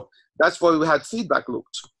else. So that's why we had feedback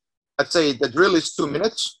loops. Let's say the drill is 2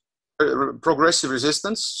 minutes, progressive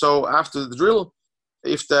resistance. So after the drill,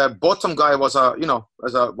 if the bottom guy was a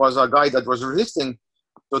guy that was resisting,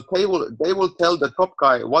 so they will tell the top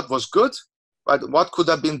guy what was good, but what could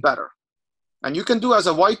have been better. And you can do as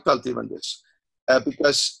a white belt even this,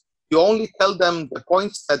 because you only tell them the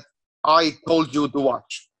points that I told you to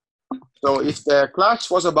watch. So if the class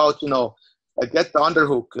was about, get the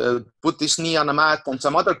underhook, put this knee on a mat and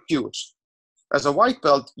some other cues, as a white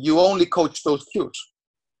belt, you only coach those cues.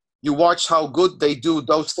 You watch how good they do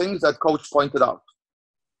those things that coach pointed out.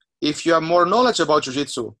 If you have more knowledge about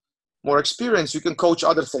jiu-jitsu, more experience, you can coach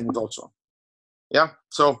other things also. Yeah.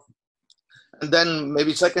 So, and then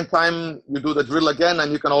maybe second time you do the drill again,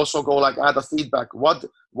 and you can also go like add a feedback. What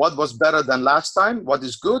was better than last time? What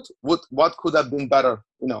is good? What could have been better?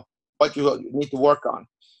 What you need to work on.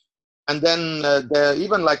 And then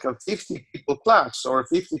even like a 50 people class or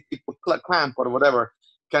 50 people camp or whatever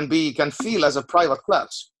can feel as a private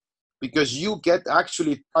class, because you get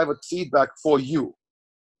actually private feedback for you,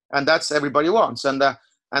 and that's everybody wants. And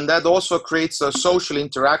that also creates a social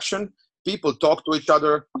interaction. People talk to each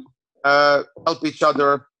other, help each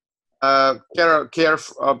other, care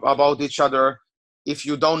about each other. If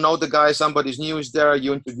you don't know the guy, somebody's new is there,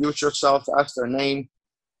 you introduce yourself, ask their name.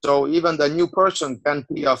 So even the new person can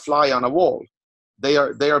be a fly on a wall. They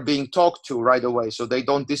are being talked to right away, so they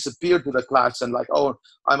don't disappear to the class and like, oh,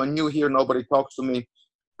 I'm a new here, nobody talks to me.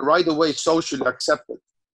 Right away, socially accepted,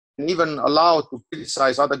 and even allowed to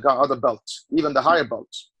criticize other belts, even the higher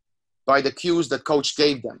belts, by the cues that coach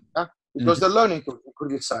gave them. Yeah? Because they're learning to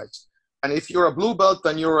criticize. And if you're a blue belt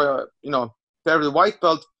and you're a paired with white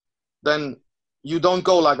belt, then you don't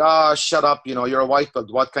go like, shut up, you're a white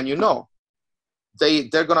belt, what can you know?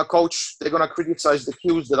 They're gonna coach, they're gonna criticize the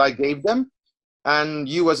cues that I gave them, and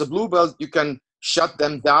you as a blue belt, you can shut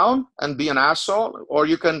them down and be an asshole, or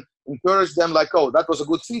you can encourage them like, oh, that was a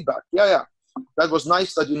good feedback. Yeah, that was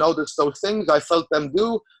nice that you noticed those things, I felt them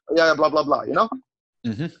do, yeah, blah blah blah.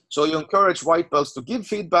 So you encourage white belts to give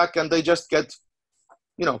feedback, and they just get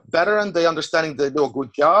better, and they understanding they do a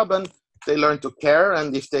good job, and they learn to care,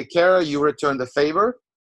 and if they care, you return the favor.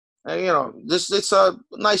 And it's a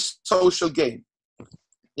nice social game.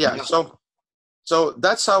 Yeah. So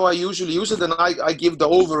that's how I usually use it, and I give the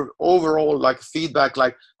overall like feedback.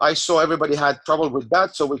 Like I saw everybody had trouble with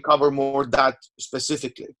that, so we cover more that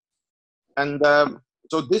specifically. And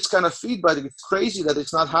so this kind of feedback, it's crazy that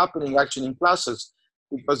it's not happening actually in classes,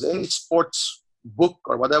 because any sports book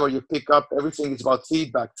or whatever you pick up, everything is about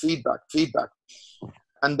feedback.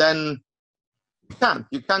 And then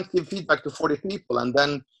you can't give feedback to 40 people, and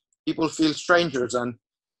then people feel strangers, and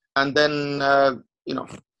then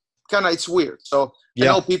it's weird. So I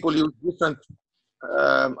know people use different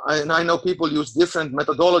I know people use different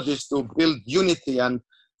methodologies to build unity, and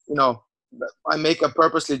I make a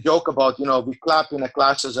purposely joke about we clap in the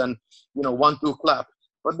classes and 1-2 clap,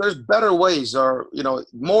 but there's better ways, or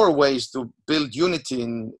more ways to build unity,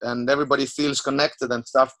 and everybody feels connected and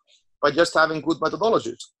stuff by just having good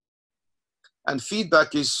methodologies. And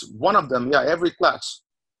feedback is one of them. Yeah, every class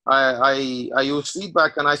I use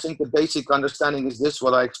feedback, and I think the basic understanding is this,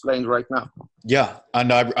 what I explained right now. Yeah,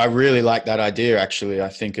 and I really like that idea, actually. I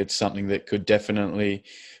think it's something that could definitely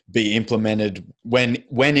be implemented, when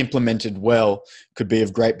implemented well, could be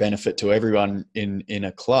of great benefit to everyone in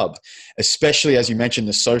a club, especially, as you mentioned,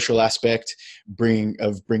 the social aspect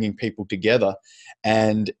bringing people together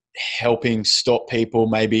and helping stop people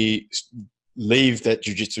maybe leave that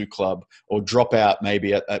jiu-jitsu club or drop out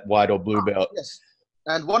maybe at white or blue belt. Yes.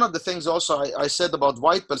 And one of the things also I said about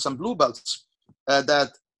white belts and blue belts, that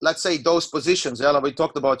let's say those positions, we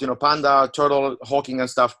talked about, panda, turtle, hawking and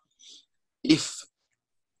stuff. If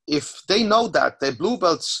they know that, the blue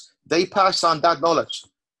belts, they pass on that knowledge,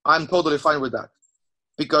 I'm totally fine with that.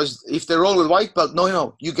 Because if they roll with white belt,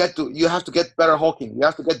 no, you have to get better hawking. You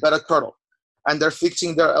have to get better turtle. And they're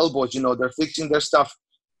fixing their elbows, they're fixing their stuff.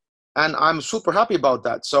 And I'm super happy about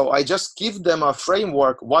that. So I just give them a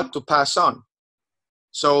framework, what to pass on.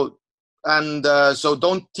 So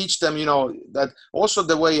don't teach them, that also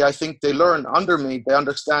the way I think they learn under me, they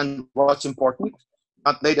understand what's important,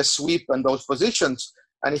 not made a sweep and those positions.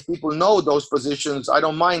 And if people know those positions, I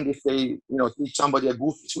don't mind if they, teach somebody a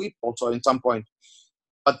goofy sweep also in some point,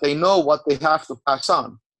 but they know what they have to pass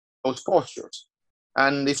on, those postures.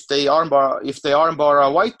 And if they armbar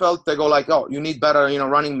a white belt, they go like, oh, you need better,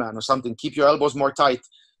 running man or something. Keep your elbows more tight.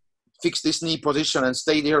 Fix this knee position and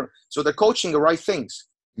stay there. So they're coaching the right things.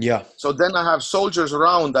 Yeah. So then I have soldiers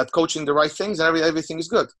around that coaching the right things, and everything is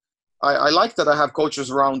good. I like that I have coaches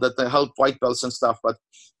around that they help white belts and stuff, but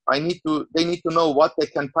they need to know what they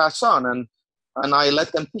can pass on, and I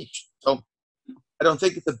let them teach. So I don't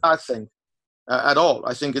think it's a bad thing at all.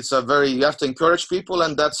 I think it's you have to encourage people,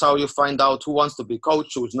 and that's how you find out who wants to be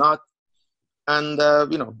coached, who's not. And,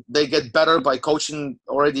 they get better by coaching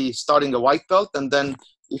already starting a white belt, and then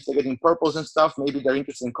if they're getting purples and stuff, maybe they're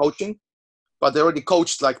interested in coaching, but they already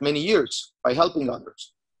coached like many years by helping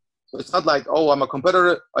others. So it's not like, oh, I'm a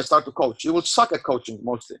competitor, I start to coach. You will suck at coaching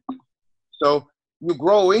mostly. So you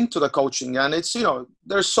grow into the coaching, and it's, you know,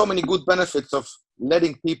 there's so many good benefits of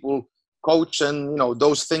letting people coach, and, you know,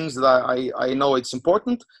 those things that I know it's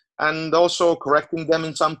important, and also correcting them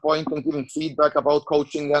in some point and giving feedback about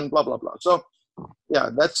coaching and blah, blah, blah. So yeah,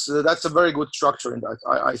 that's a very good structure in that,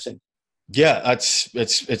 I think. Yeah,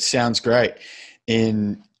 it sounds great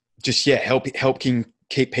in just, yeah, helping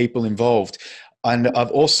keep people involved. And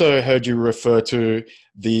I've also heard you refer to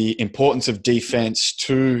the importance of defense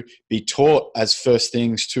to be taught as first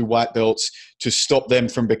things to white belts to stop them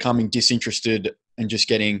from becoming disinterested and just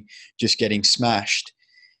getting smashed.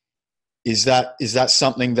 Is that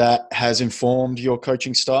something that has informed your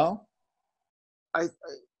coaching style?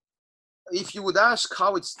 If you would ask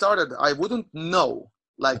how it started, I wouldn't know.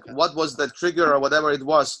 Like, what was the trigger or whatever it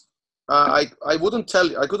was. I couldn't tell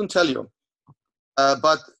you.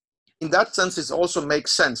 But in that sense, it also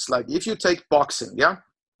makes sense. Like, if you take boxing, yeah?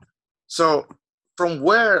 So from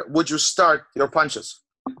where would you start your punches?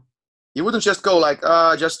 You wouldn't just go like,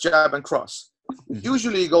 just jab and cross.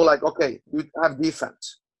 Usually you go like, okay, you have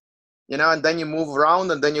defense, you know, and then you move around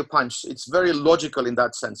and then you punch. It's very logical in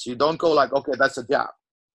that sense. You don't go like, okay, that's a jab.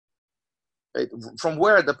 From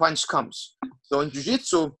where the punch comes. So in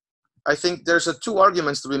Jiu-Jitsu, I think there's two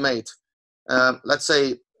arguments to be made. Let's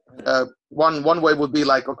say one way would be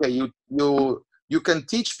like, okay, you can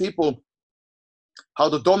teach people how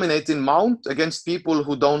to dominate in mount against people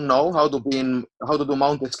who don't know how to do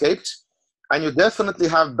mount escapes, and you definitely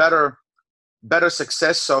have better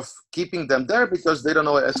success of keeping them there because they don't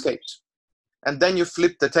know escapes. And then you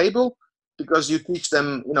flip the table because you teach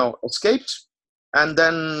them, you know, escapes, and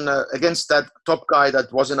then against that top guy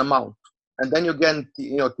that was in a mount. And then you again,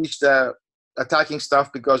 you know, teach the attacking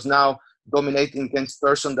stuff because now dominating against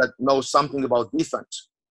person that knows something about defense.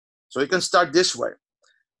 So you can start this way.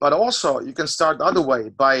 But also you can start the other way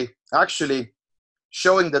by actually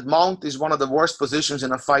showing that mount is one of the worst positions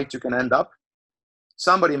in a fight you can end up.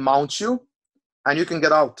 Somebody mounts you and you can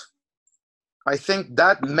get out. I think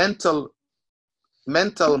that mental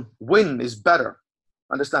win is better.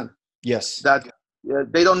 Understand? Yes. That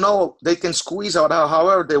they don't know, they can squeeze out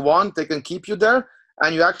however they want, they can keep you there,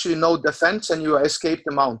 and you actually know defense and you escape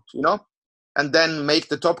the mount, you know, and then make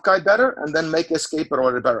the top guy better and then make escape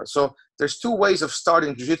or better. So there's two ways of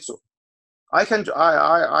starting jiu-jitsu. I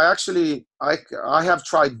have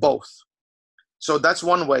tried both. So that's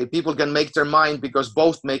one way people can make their mind because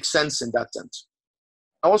both make sense in that sense.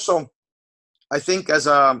 Also, I think as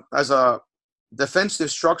a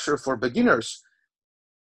defensive structure for beginners,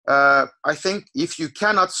 I think if you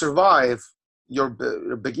cannot survive your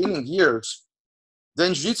beginning years,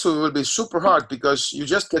 then jiu-jitsu will be super hard because you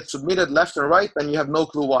just get submitted left and right and you have no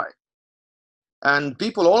clue why. And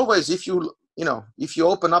people always, if you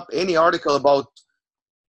open up any article about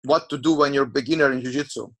what to do when you're a beginner in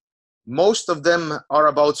jiu-jitsu, most of them are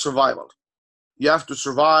about survival. You have to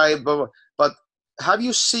survive, but have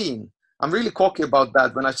you seen, I'm really cocky about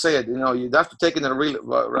that when I say it, you know, you have to take it in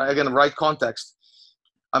the right context.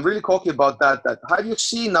 I'm really cocky about that have you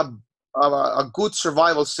seen a good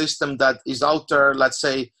survival system that is out there, let's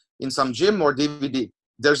say in some gym or DVD?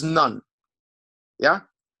 There's none. Yeah,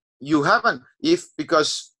 you haven't.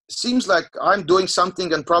 Because it seems like I'm doing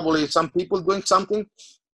something and probably some people doing something,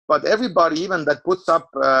 but everybody even that puts up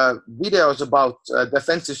videos about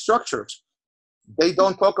defensive structures, they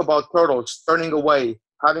don't talk about turtles, turning away,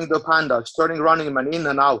 having the pandas, turning running man in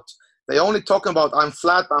and out. They only talk about I'm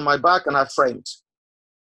flat on my back and I have frames.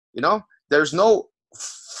 You know, there's no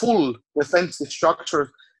full defensive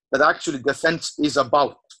structure that actually defense is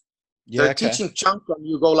about. Yeah, they're teaching chunk and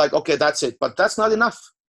you go like, okay, that's it. But that's not enough.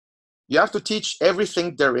 You have to teach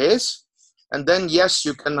everything there is. And then, yes,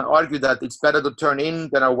 you can argue that it's better to turn in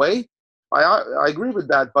than away. I agree with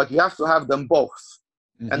that, but you have to have them both.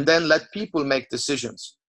 Mm-hmm. And then let people make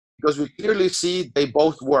decisions. Because we clearly see they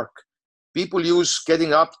both work. People use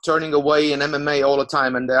getting up, turning away in MMA all the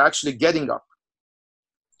time, and they're actually getting up.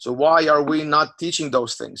 So why are we not teaching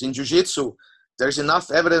those things? In Jiu-Jitsu, there's enough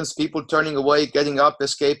evidence, people turning away, getting up,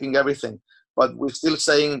 escaping, everything. But we're still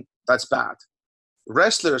saying that's bad.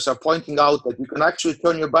 Wrestlers are pointing out that you can actually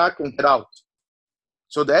turn your back and get out.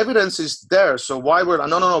 So the evidence is there. So why we're,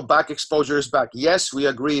 no, back exposure is back. Yes, we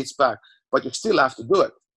agree it's back, but you still have to do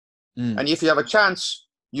it. And if you have a chance,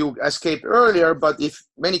 you escape earlier, but if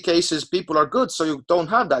many cases people are good, so you don't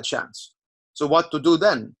have that chance. So what to do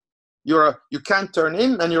then? You can't turn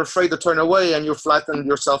in and you're afraid to turn away and you flatten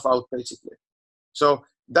yourself out basically. So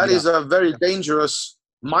that is a very dangerous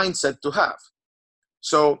mindset to have.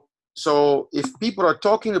 So if people are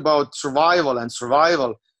talking about survival,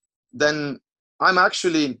 then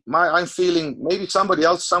I'm feeling maybe somebody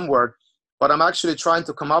else somewhere, but I'm actually trying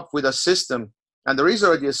to come up with a system, and there is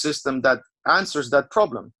already a system that answers that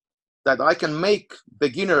problem, that I can make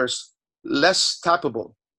beginners less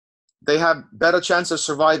tappable. They have better chance of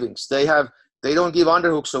surviving. They don't give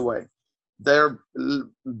underhooks away. They're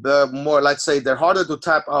more, let's say, they're harder to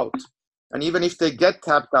tap out. And even if they get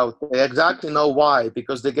tapped out, they exactly know why,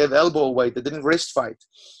 because they gave elbow away. They didn't wrist fight.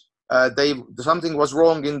 Something was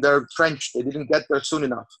wrong in their trench. They didn't get there soon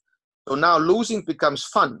enough. So now losing becomes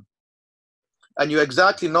fun. And you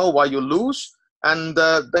exactly know why you lose. And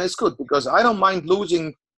then it's good, because I don't mind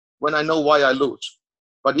losing when I know why I lose.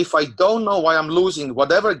 But if I don't know why I'm losing,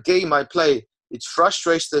 whatever game I play, it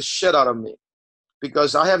frustrates the shit out of me,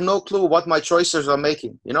 because I have no clue what my choices are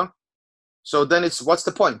making, you know? So then what's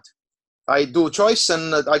the point? I do a choice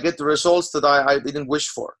and I get the results that I didn't wish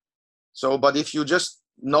for. So, but if you just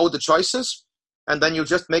know the choices and then you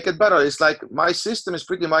just make it better, it's like my system is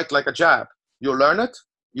pretty much like a jab. You learn it,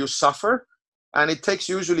 you suffer, and it takes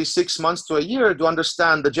usually 6 months to a year to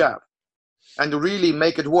understand the jab and to really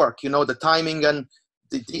make it work. You know, the timing and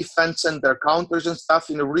the defense and their counters and stuff,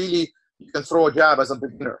 you know, really you can throw a jab as a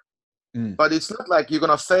beginner. But it's not like you're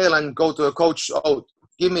going to fail and go to a coach, oh,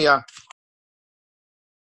 give me a...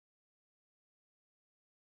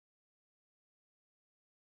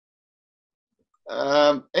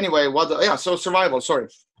 anyway, so survival, sorry.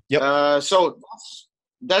 Yep. So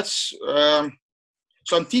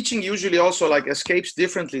I'm teaching usually also like escapes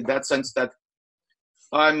differently, in that sense that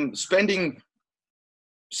I'm spending,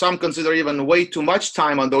 some consider even way too much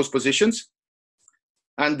time on those positions.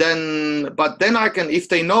 And but then I can, if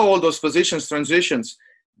they know all those positions, transitions,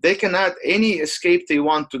 they can add any escape they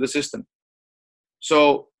want to the system.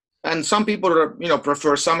 So, and some people are, you know,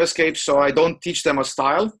 prefer some escapes, so I don't teach them a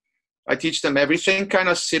style. I teach them everything, kind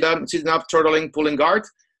of sitting up, turtling, pulling guard.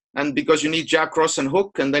 And because you need jab, cross, and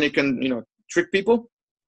hook, and then you can, you know, trick people.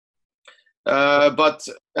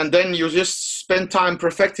 And then you just spend time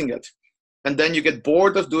perfecting it. And then you get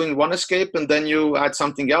bored of doing one escape, and then you add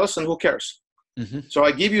something else, and who cares? So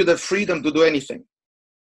I give you the freedom to do anything.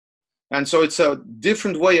 And so it's a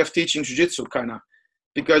different way of teaching jiu-jitsu, kind of,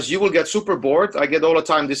 because you will get super bored. I get all the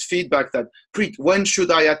time this feedback that, Priit, when should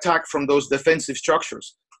I attack from those defensive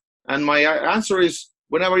structures? And my answer is,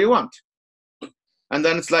 whenever you want. And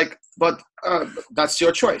then it's like, but that's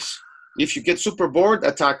your choice. If you get super bored,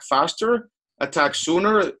 attack faster, attack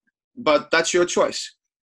sooner, but that's your choice.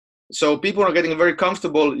 So people are getting very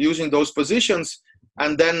comfortable using those positions,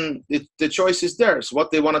 and then the choice is theirs,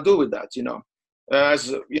 what they want to do with that, you know.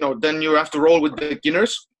 As you know, then you have to roll with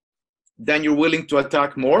beginners, then you're willing to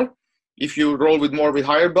attack more. If you roll with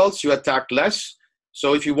higher belts, you attack less.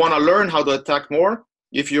 So if you want to learn how to attack more,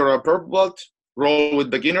 if you're a purple belt, roll with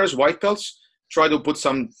beginners, white belts, try to put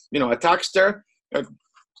some, you know, attacks there. And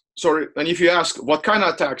if you ask what kind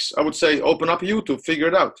of attacks, I would say open up YouTube, figure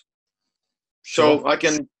it out. Sure. So I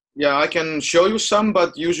can show you some,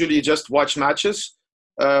 but usually just watch matches.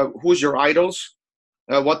 Who's your idols?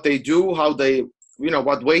 What they do, how they, you know,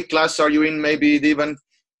 what weight class are you in, maybe even.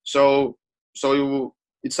 So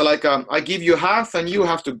it's like I give you half, and you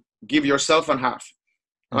have to give yourself a half.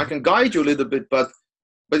 And I can guide you a little bit, but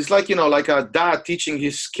it's like, you know, like a dad teaching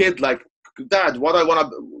his kid, like, Dad,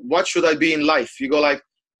 what should I be in life? You go like,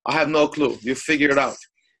 I have no clue. You figure it out.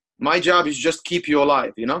 My job is just keep you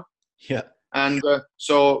alive, you know? Yeah. And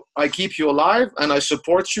so I keep you alive and I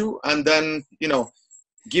support you, and then, you know,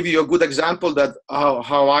 give you a good example that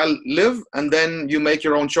how I live, and then you make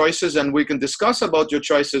your own choices and we can discuss about your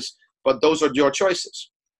choices, but those are your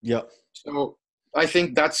choices. Yeah. So I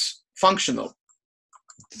think that's functional.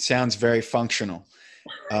 Sounds very functional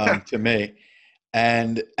to me.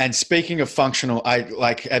 And speaking of functional, I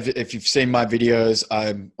like, if you've seen my videos,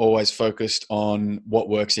 I'm always focused on what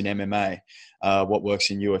works in MMA, what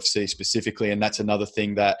works in UFC specifically. And that's another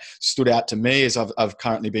thing that stood out to me is I've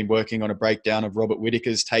currently been working on a breakdown of Robert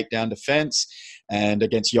Whittaker's takedown defense, and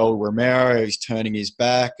against Yoel Romero, he's turning his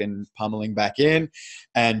back and pummeling back in.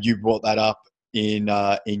 And you brought that up in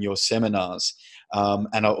your seminars.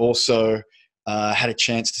 And I also had a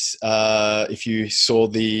chance to, if you saw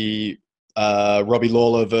the Robbie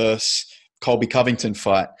Lawler versus Colby Covington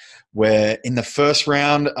fight, where in the first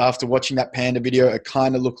round, after watching that panda video, it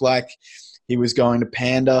kind of looked like he was going to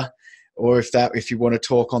panda, or if you want to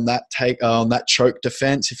talk on that on that choke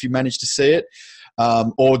defense, if you managed to see it,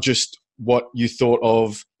 or just what you thought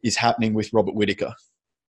of is happening with Robert Whittaker.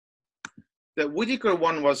 The Whittaker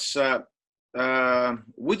one was I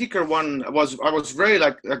was very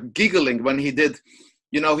like giggling when he did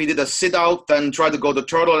he did a sit out and tried to go to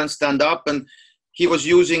turtle and stand up, and he was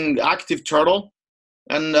using active turtle.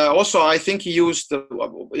 And also, I think he used,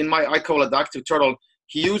 I call it active turtle.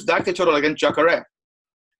 He used the active turtle against Jacare.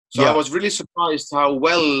 So I was really surprised how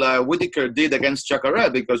well Whitaker did against Jacare,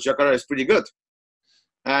 because Jacare is pretty good.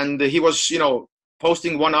 And he was,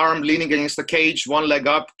 posting one arm, leaning against the cage, one leg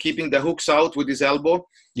up, keeping the hooks out with his elbow.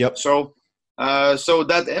 Yep. So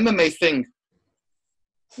that MMA thing,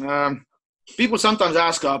 people sometimes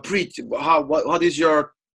ask, Priit,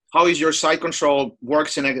 how is your side control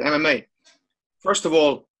works in MMA? First of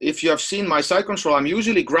all, if you have seen my side control, I'm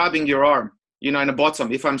usually grabbing your arm, in the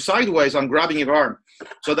bottom. If I'm sideways, I'm grabbing your arm.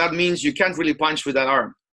 So that means you can't really punch with that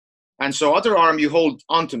arm. And so other arm, you hold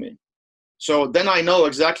onto me. So then I know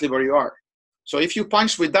exactly where you are. So if you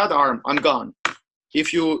punch with that arm, I'm gone.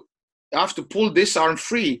 If you have to pull this arm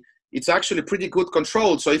free, it's actually pretty good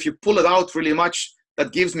control. So if you pull it out really much,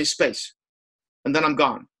 that gives me space. And then I'm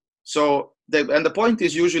gone. So the point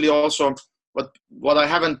is usually also what I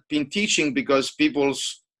haven't been teaching, because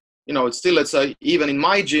people's, even in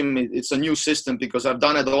my gym, it's a new system, because I've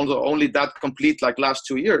done it only that complete like last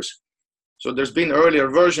 2 years. So there's been earlier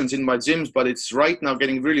versions in my gyms, but it's right now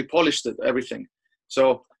getting really polished at everything.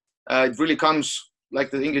 So it really comes,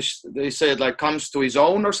 like the English, they say it like comes to his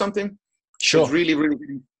own or something. Sure. It's really, really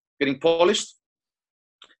getting polished.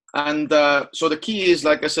 And so the key is,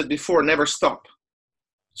 like I said before, never stop.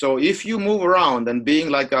 So if you move around and being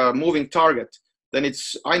like a moving target, then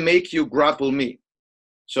I make you grapple me.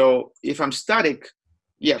 So if I'm static,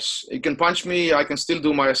 yes, you can punch me, I can still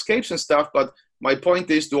do my escapes and stuff, but my point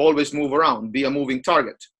is to always move around, be a moving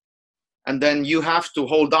target. And then you have to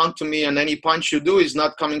hold on to me, and any punch you do is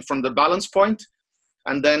not coming from the balance point.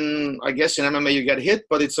 And then I guess in MMA you get hit,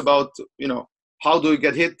 but it's about, how do you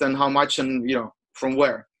get hit and how much and, from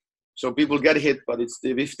where. So people get hit, but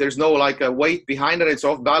if there's no like a weight behind it, it's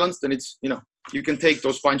off balance, then it's, you can take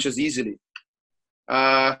those punches easily.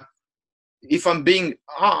 If I'm being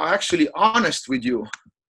actually honest with you,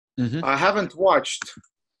 I haven't watched,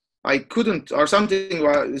 I couldn't, or something,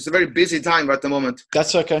 it's a very busy time at the moment.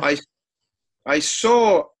 That's okay.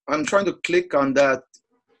 I'm trying to click on that.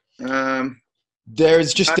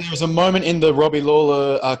 There's a moment in the Robbie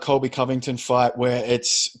Lawler Colby Covington fight where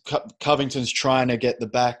it's Covington's trying to get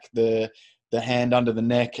the hand under the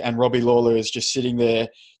neck, and Robbie Lawler is just sitting there,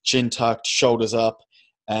 chin tucked, shoulders up,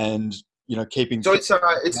 and keeping. So it's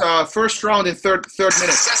a first round in third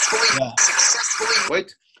minute. Yeah.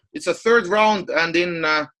 Wait, it's a third round and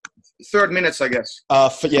in 3 minutes, I guess.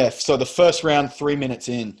 So the first round, 3 minutes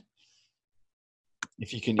in.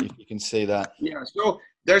 If you can see that. Yeah. So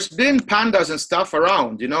there's been pandas and stuff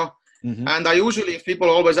around, and I usually, if people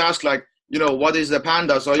always ask like, what is the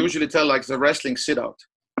panda? So I usually tell like the wrestling sit out.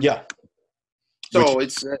 Yeah. So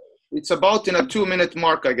it's about in a 2 minute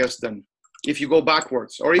mark, I guess, then if you go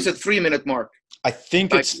backwards, or is it 3 minute mark? I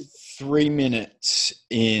think it's 3 minutes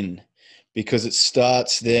in, because it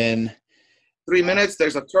starts then. 3 minutes.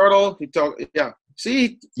 There's a turtle.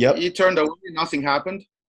 See, yep. He turned away. Nothing happened.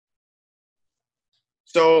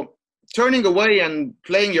 So turning away and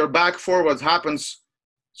playing your back forward happens.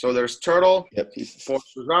 So there's turtle. Yep. He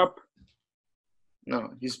forces up. No,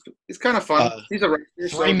 he's kind of fun. He's a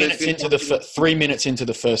racer. 3 minutes into 3 minutes into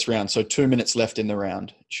the first round. So 2 minutes left in the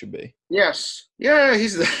round. It should be. Yes. Yeah,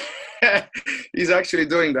 he's actually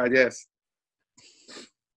doing that. Yes.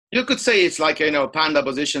 You could say it's like panda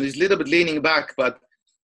position. He's a little bit leaning back, but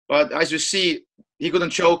as you see, he couldn't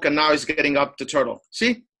choke, and now he's getting up to turtle.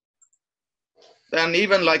 See. Then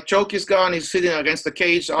even like choke is gone. He's sitting against the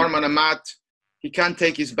cage, arm on a mat. He can't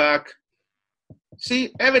take his back.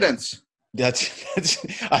 See, evidence. I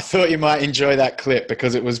thought you might enjoy that clip,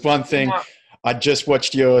 because it was one thing. Yeah. I just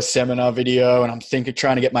watched your seminar video, and I'm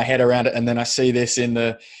trying to get my head around it, and then I see this in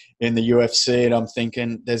the UFC, and I'm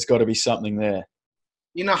thinking there's got to be something there.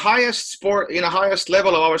 In a highest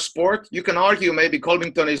level of our sport, you can argue maybe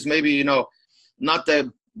Covington is maybe not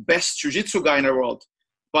the best jiu-jitsu guy in the world.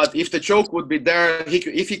 But if the choke would be there,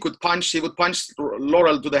 if he could punch, he would punch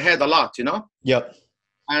Laurel to the head a lot, Yep.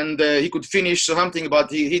 And he could finish something, but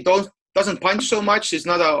he doesn't punch so much. He's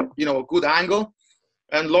not a good angle,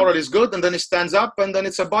 and Laurel is good, and then he stands up, and then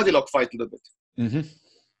it's a body lock fight a little bit.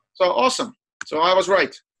 So awesome. So I was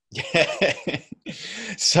right.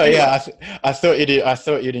 So yeah, I thought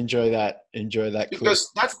you'd enjoy that clip. Because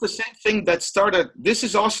that's the same thing that started. This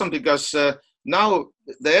is awesome, because now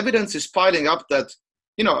the evidence is piling up that.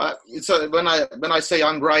 It's when I say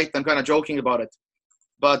I'm right, I'm kind of joking about it,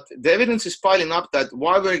 but the evidence is piling up that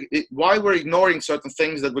why we're ignoring certain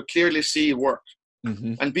things that we clearly see work,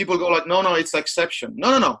 and people go like, no, it's exception.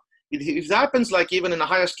 No. it happens like even in the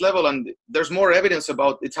highest level, and there's more evidence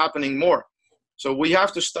about it happening more. So we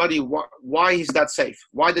have to study why he's that safe,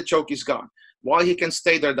 why the choke is gone, why he can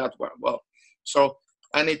stay there that well. So,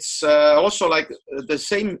 and it's also like the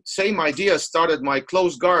same idea started my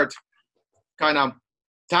close guard kind of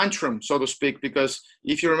tantrum, so to speak, because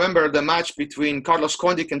if you remember the match between Carlos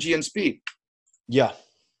Kondik and GSP, yeah,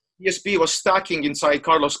 GSP was stacking inside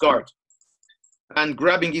Carlos' guard and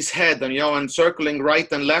grabbing his head and, and circling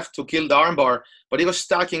right and left to kill the armbar, but he was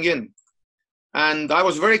stacking in. And I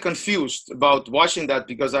was very confused about watching that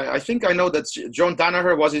because I think I know that John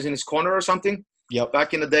Danaher was in his corner or something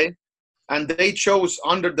back in the day. And they chose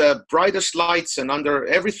under the brightest lights and under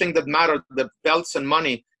everything that mattered, the belts and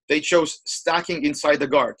money, they chose stacking inside the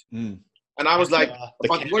guard. And I was like,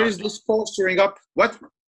 but where is this posturing up? What?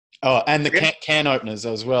 Oh, and the can openers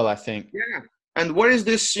as well, I think. Yeah. And where is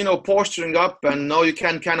this, posturing up and no, you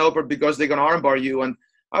can't can open because they're going to armbar you. And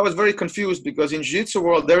I was very confused because in Jiu-Jitsu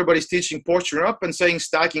world, everybody's teaching posturing up and saying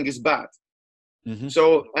stacking is bad.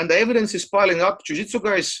 So, and the evidence is piling up. Jiu-Jitsu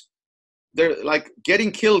guys, they're like getting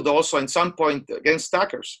killed also in some point against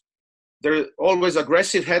stackers. They're always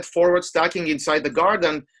aggressive head forward stacking inside the guard,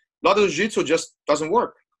 and a lot of Jiu-Jitsu just doesn't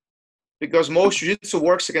work because most Jiu-Jitsu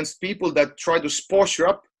works against people that try to posture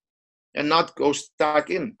up and not go stack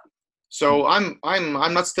in. So I'm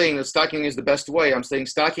not saying that stacking is the best way. I'm saying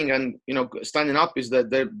stacking and standing up is that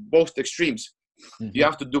they're both extremes. You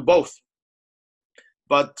have to do both.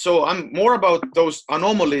 But so I'm more about those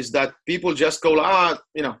anomalies that people just go,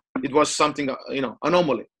 it was something,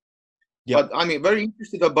 anomaly. But I'm very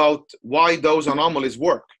interested about why those anomalies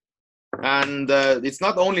work. And it's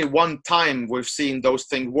not only one time we've seen those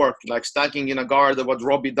things work, like stacking in a guard or what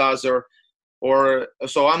Robbie does, or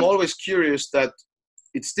so I'm always curious that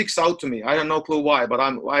it sticks out to me. I have no clue why, but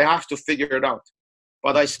I have to figure it out.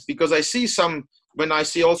 But because I see when I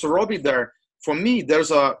see also Robbie there, for me,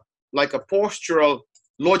 there's a postural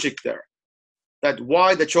logic there, that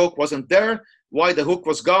why the choke wasn't there, why the hook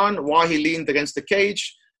was gone, why he leaned against the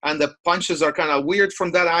cage, and the punches are kind of weird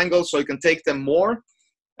from that angle, so you can take them more.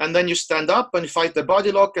 And then you stand up and fight the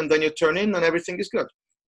body lock, and then you turn in and everything is good.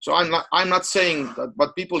 So I'm not saying that,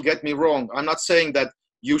 but people get me wrong. I'm not saying that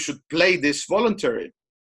you should play this voluntary.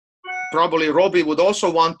 Probably Robbie would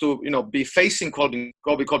also want to, be facing Colby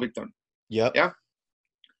Covington. Yeah.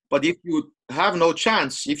 But if you have no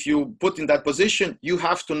chance, if you put in that position, you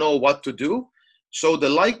have to know what to do. So the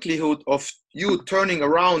likelihood of you turning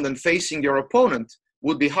around and facing your opponent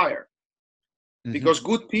would be higher. Because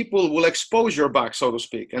good people will expose your back, so to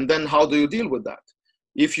speak. And then how do you deal with that?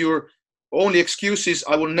 If your only excuse is,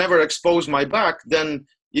 I will never expose my back, then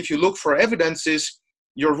if you look for evidences,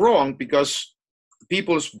 you're wrong because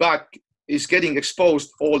people's back is getting exposed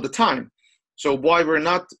all the time. So why we're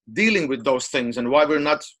not dealing with those things and why we're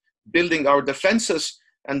not building our defenses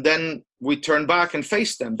and then we turn back and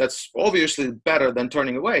face them, that's obviously better than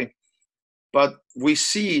turning away. But we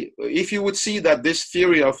see, if you would see that this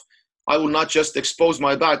theory of I will not just expose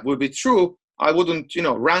my back would be true, I wouldn't,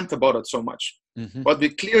 rant about it so much. But we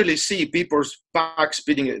clearly see people's backs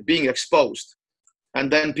being exposed.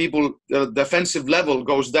 And then the defensive level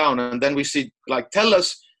goes down. And then we see tell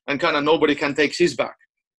us and kind of nobody can take his back.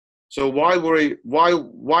 So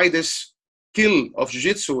why this skill of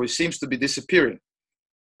Jiu-Jitsu seems to be disappearing.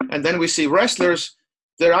 And then we see wrestlers,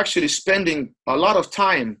 they're actually spending a lot of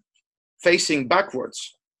time facing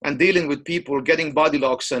backwards and dealing with people, getting body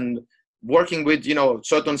locks and working with,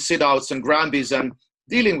 certain sit-outs and Granbys and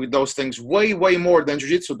dealing with those things way, way more than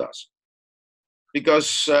Jiu-Jitsu does.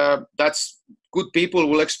 Because that's good people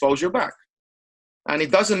will expose your back. And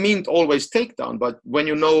it doesn't mean always takedown, but when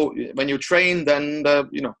you train, then,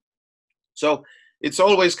 So it's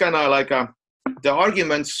always kind of like the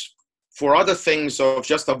arguments for other things of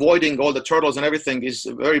just avoiding all the turtles and everything is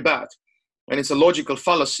very bad. And it's a logical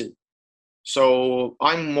fallacy. So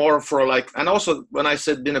I'm more for and also when I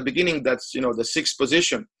said in the beginning, that's, the sixth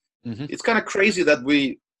position, it's kind of crazy that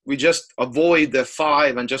we just avoid the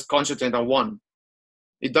 5 and just concentrate on 1.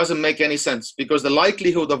 It doesn't make any sense because the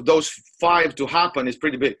likelihood of those 5 to happen is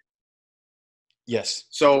pretty big. Yes.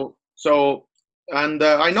 So, and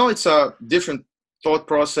I know it's a different thought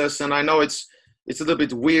process and I know it's a little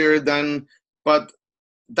bit weird but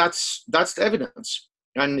that's the evidence.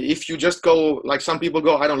 And if you just go, some people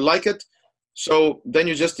go, I don't like it. So then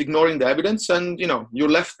you're just ignoring the evidence and, you're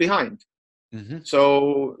left behind.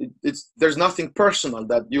 So there's nothing personal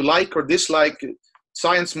that you like or dislike.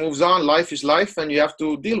 Science moves on, life is life, and you have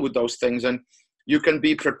to deal with those things. And you can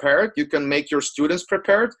be prepared, you can make your students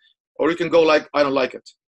prepared, or you can go I don't like it.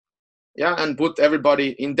 Yeah, and put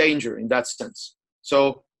everybody in danger in that sense.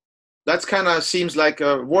 So that kind of seems like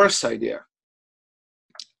a worse idea.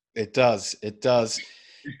 It does. It does.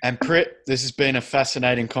 And Priit, this has been a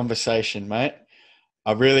fascinating conversation, mate.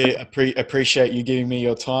 I really appreciate you giving me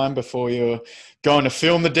your time before you're going to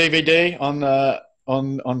film the DVD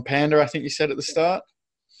on Panda, I think you said at the start.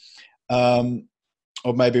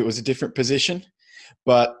 Or maybe it was a different position.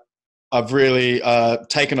 But I've really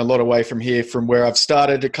taken a lot away from here, from where I've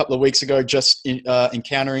started a couple of weeks ago, just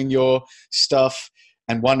encountering your stuff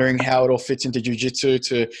and wondering how it all fits into jiu-jitsu,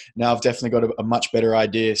 to now I've definitely got a much better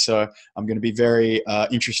idea. So I'm going to be very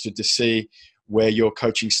interested to see where your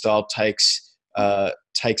coaching style takes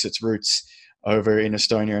its roots over in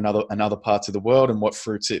Estonia and other parts of the world, and what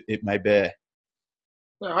fruits it may bear.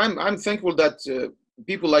 I'm thankful that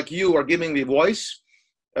people like you are giving me voice.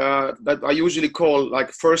 That I usually call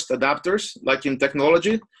like first adapters, like in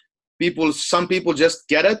technology. Some people just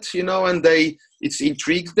get it, and it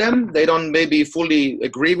intrigues them. They don't maybe fully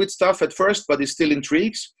agree with stuff at first, but it still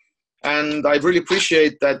intrigues. And I really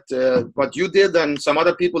appreciate that what you did, and some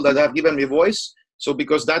other people that have given me voice. So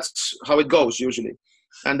because that's how it goes usually.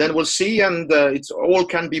 And then we'll see, and it's all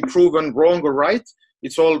can be proven wrong or right.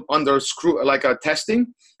 It's all under like a testing.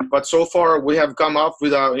 But so far we have come up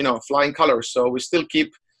with flying colors. So we still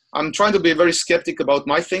I'm trying to be very skeptic about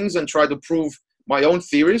my things and try to prove my own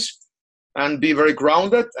theories and be very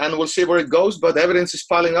grounded, and we'll see where it goes. But evidence is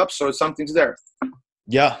piling up, so something's there.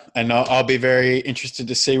 Yeah, and I'll be very interested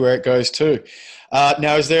to see where it goes too.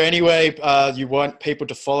 Now, is there any way you want people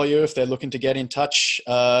to follow you if they're looking to get in touch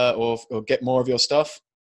or get more of your stuff?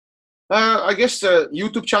 I guess the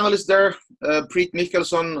YouTube channel is there, Priit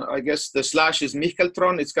Mihkelson. I guess the / is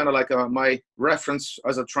Mihkeltron. It's kind of like my reference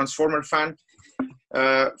as a Transformer fan.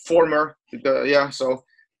 Former, yeah. So,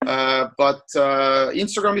 but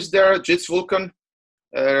Instagram is there. Jits Vulcan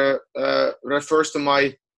refers to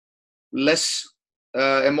my less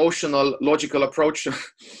emotional, logical approach.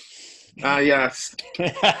 Yes.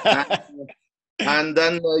 And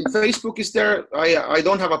then Facebook is there. I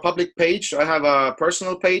don't have a public page. I have a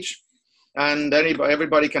personal page. And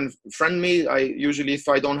everybody can friend me. Usually, if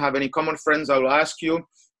I don't have any common friends, I will ask you,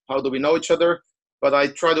 how do we know each other? But I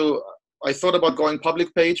thought about going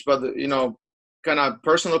public page, but kind of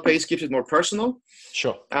personal page keeps it more personal.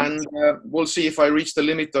 Sure. And we'll see if I reach the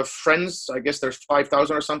limit of friends. I guess there's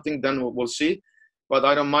 5,000 or something. Then we'll see. But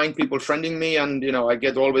I don't mind people friending me, and I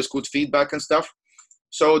get always good feedback and stuff.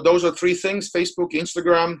 So those are 3 things: Facebook,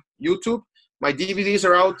 Instagram, YouTube. My DVDs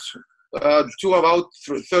are out. 2 are out.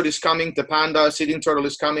 3rd is coming. The Panda Sitting Turtle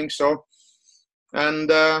is coming. So, and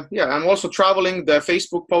I'm also traveling. The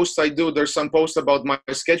Facebook posts I do, there's some posts about my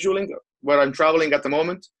scheduling, where I'm traveling at the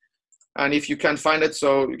moment. And if you can't find it,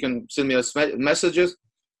 so you can send me messages,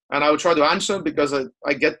 and I will try to answer, because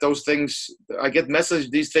I get those things. I get messages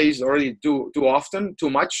these days already too often, too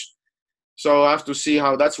much. So I have to see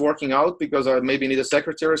how that's working out, because I maybe need a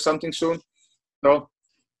secretary or something soon. So,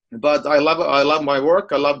 but I love my work.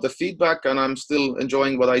 I love the feedback, and I'm still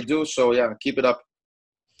enjoying what I do. So yeah, keep it up.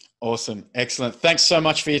 Awesome. Excellent. Thanks so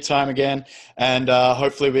much for your time again. And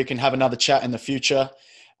hopefully we can have another chat in the future.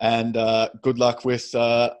 And good luck with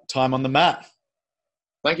time on the mat.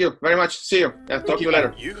 Thank you very much. See you. Yeah, talk to you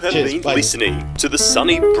later. You have been listening to the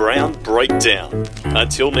Sonny Brown Breakdown.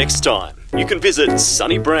 Until next time, you can visit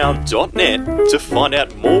sonnybrown.net to find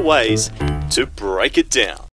out more ways to break it down.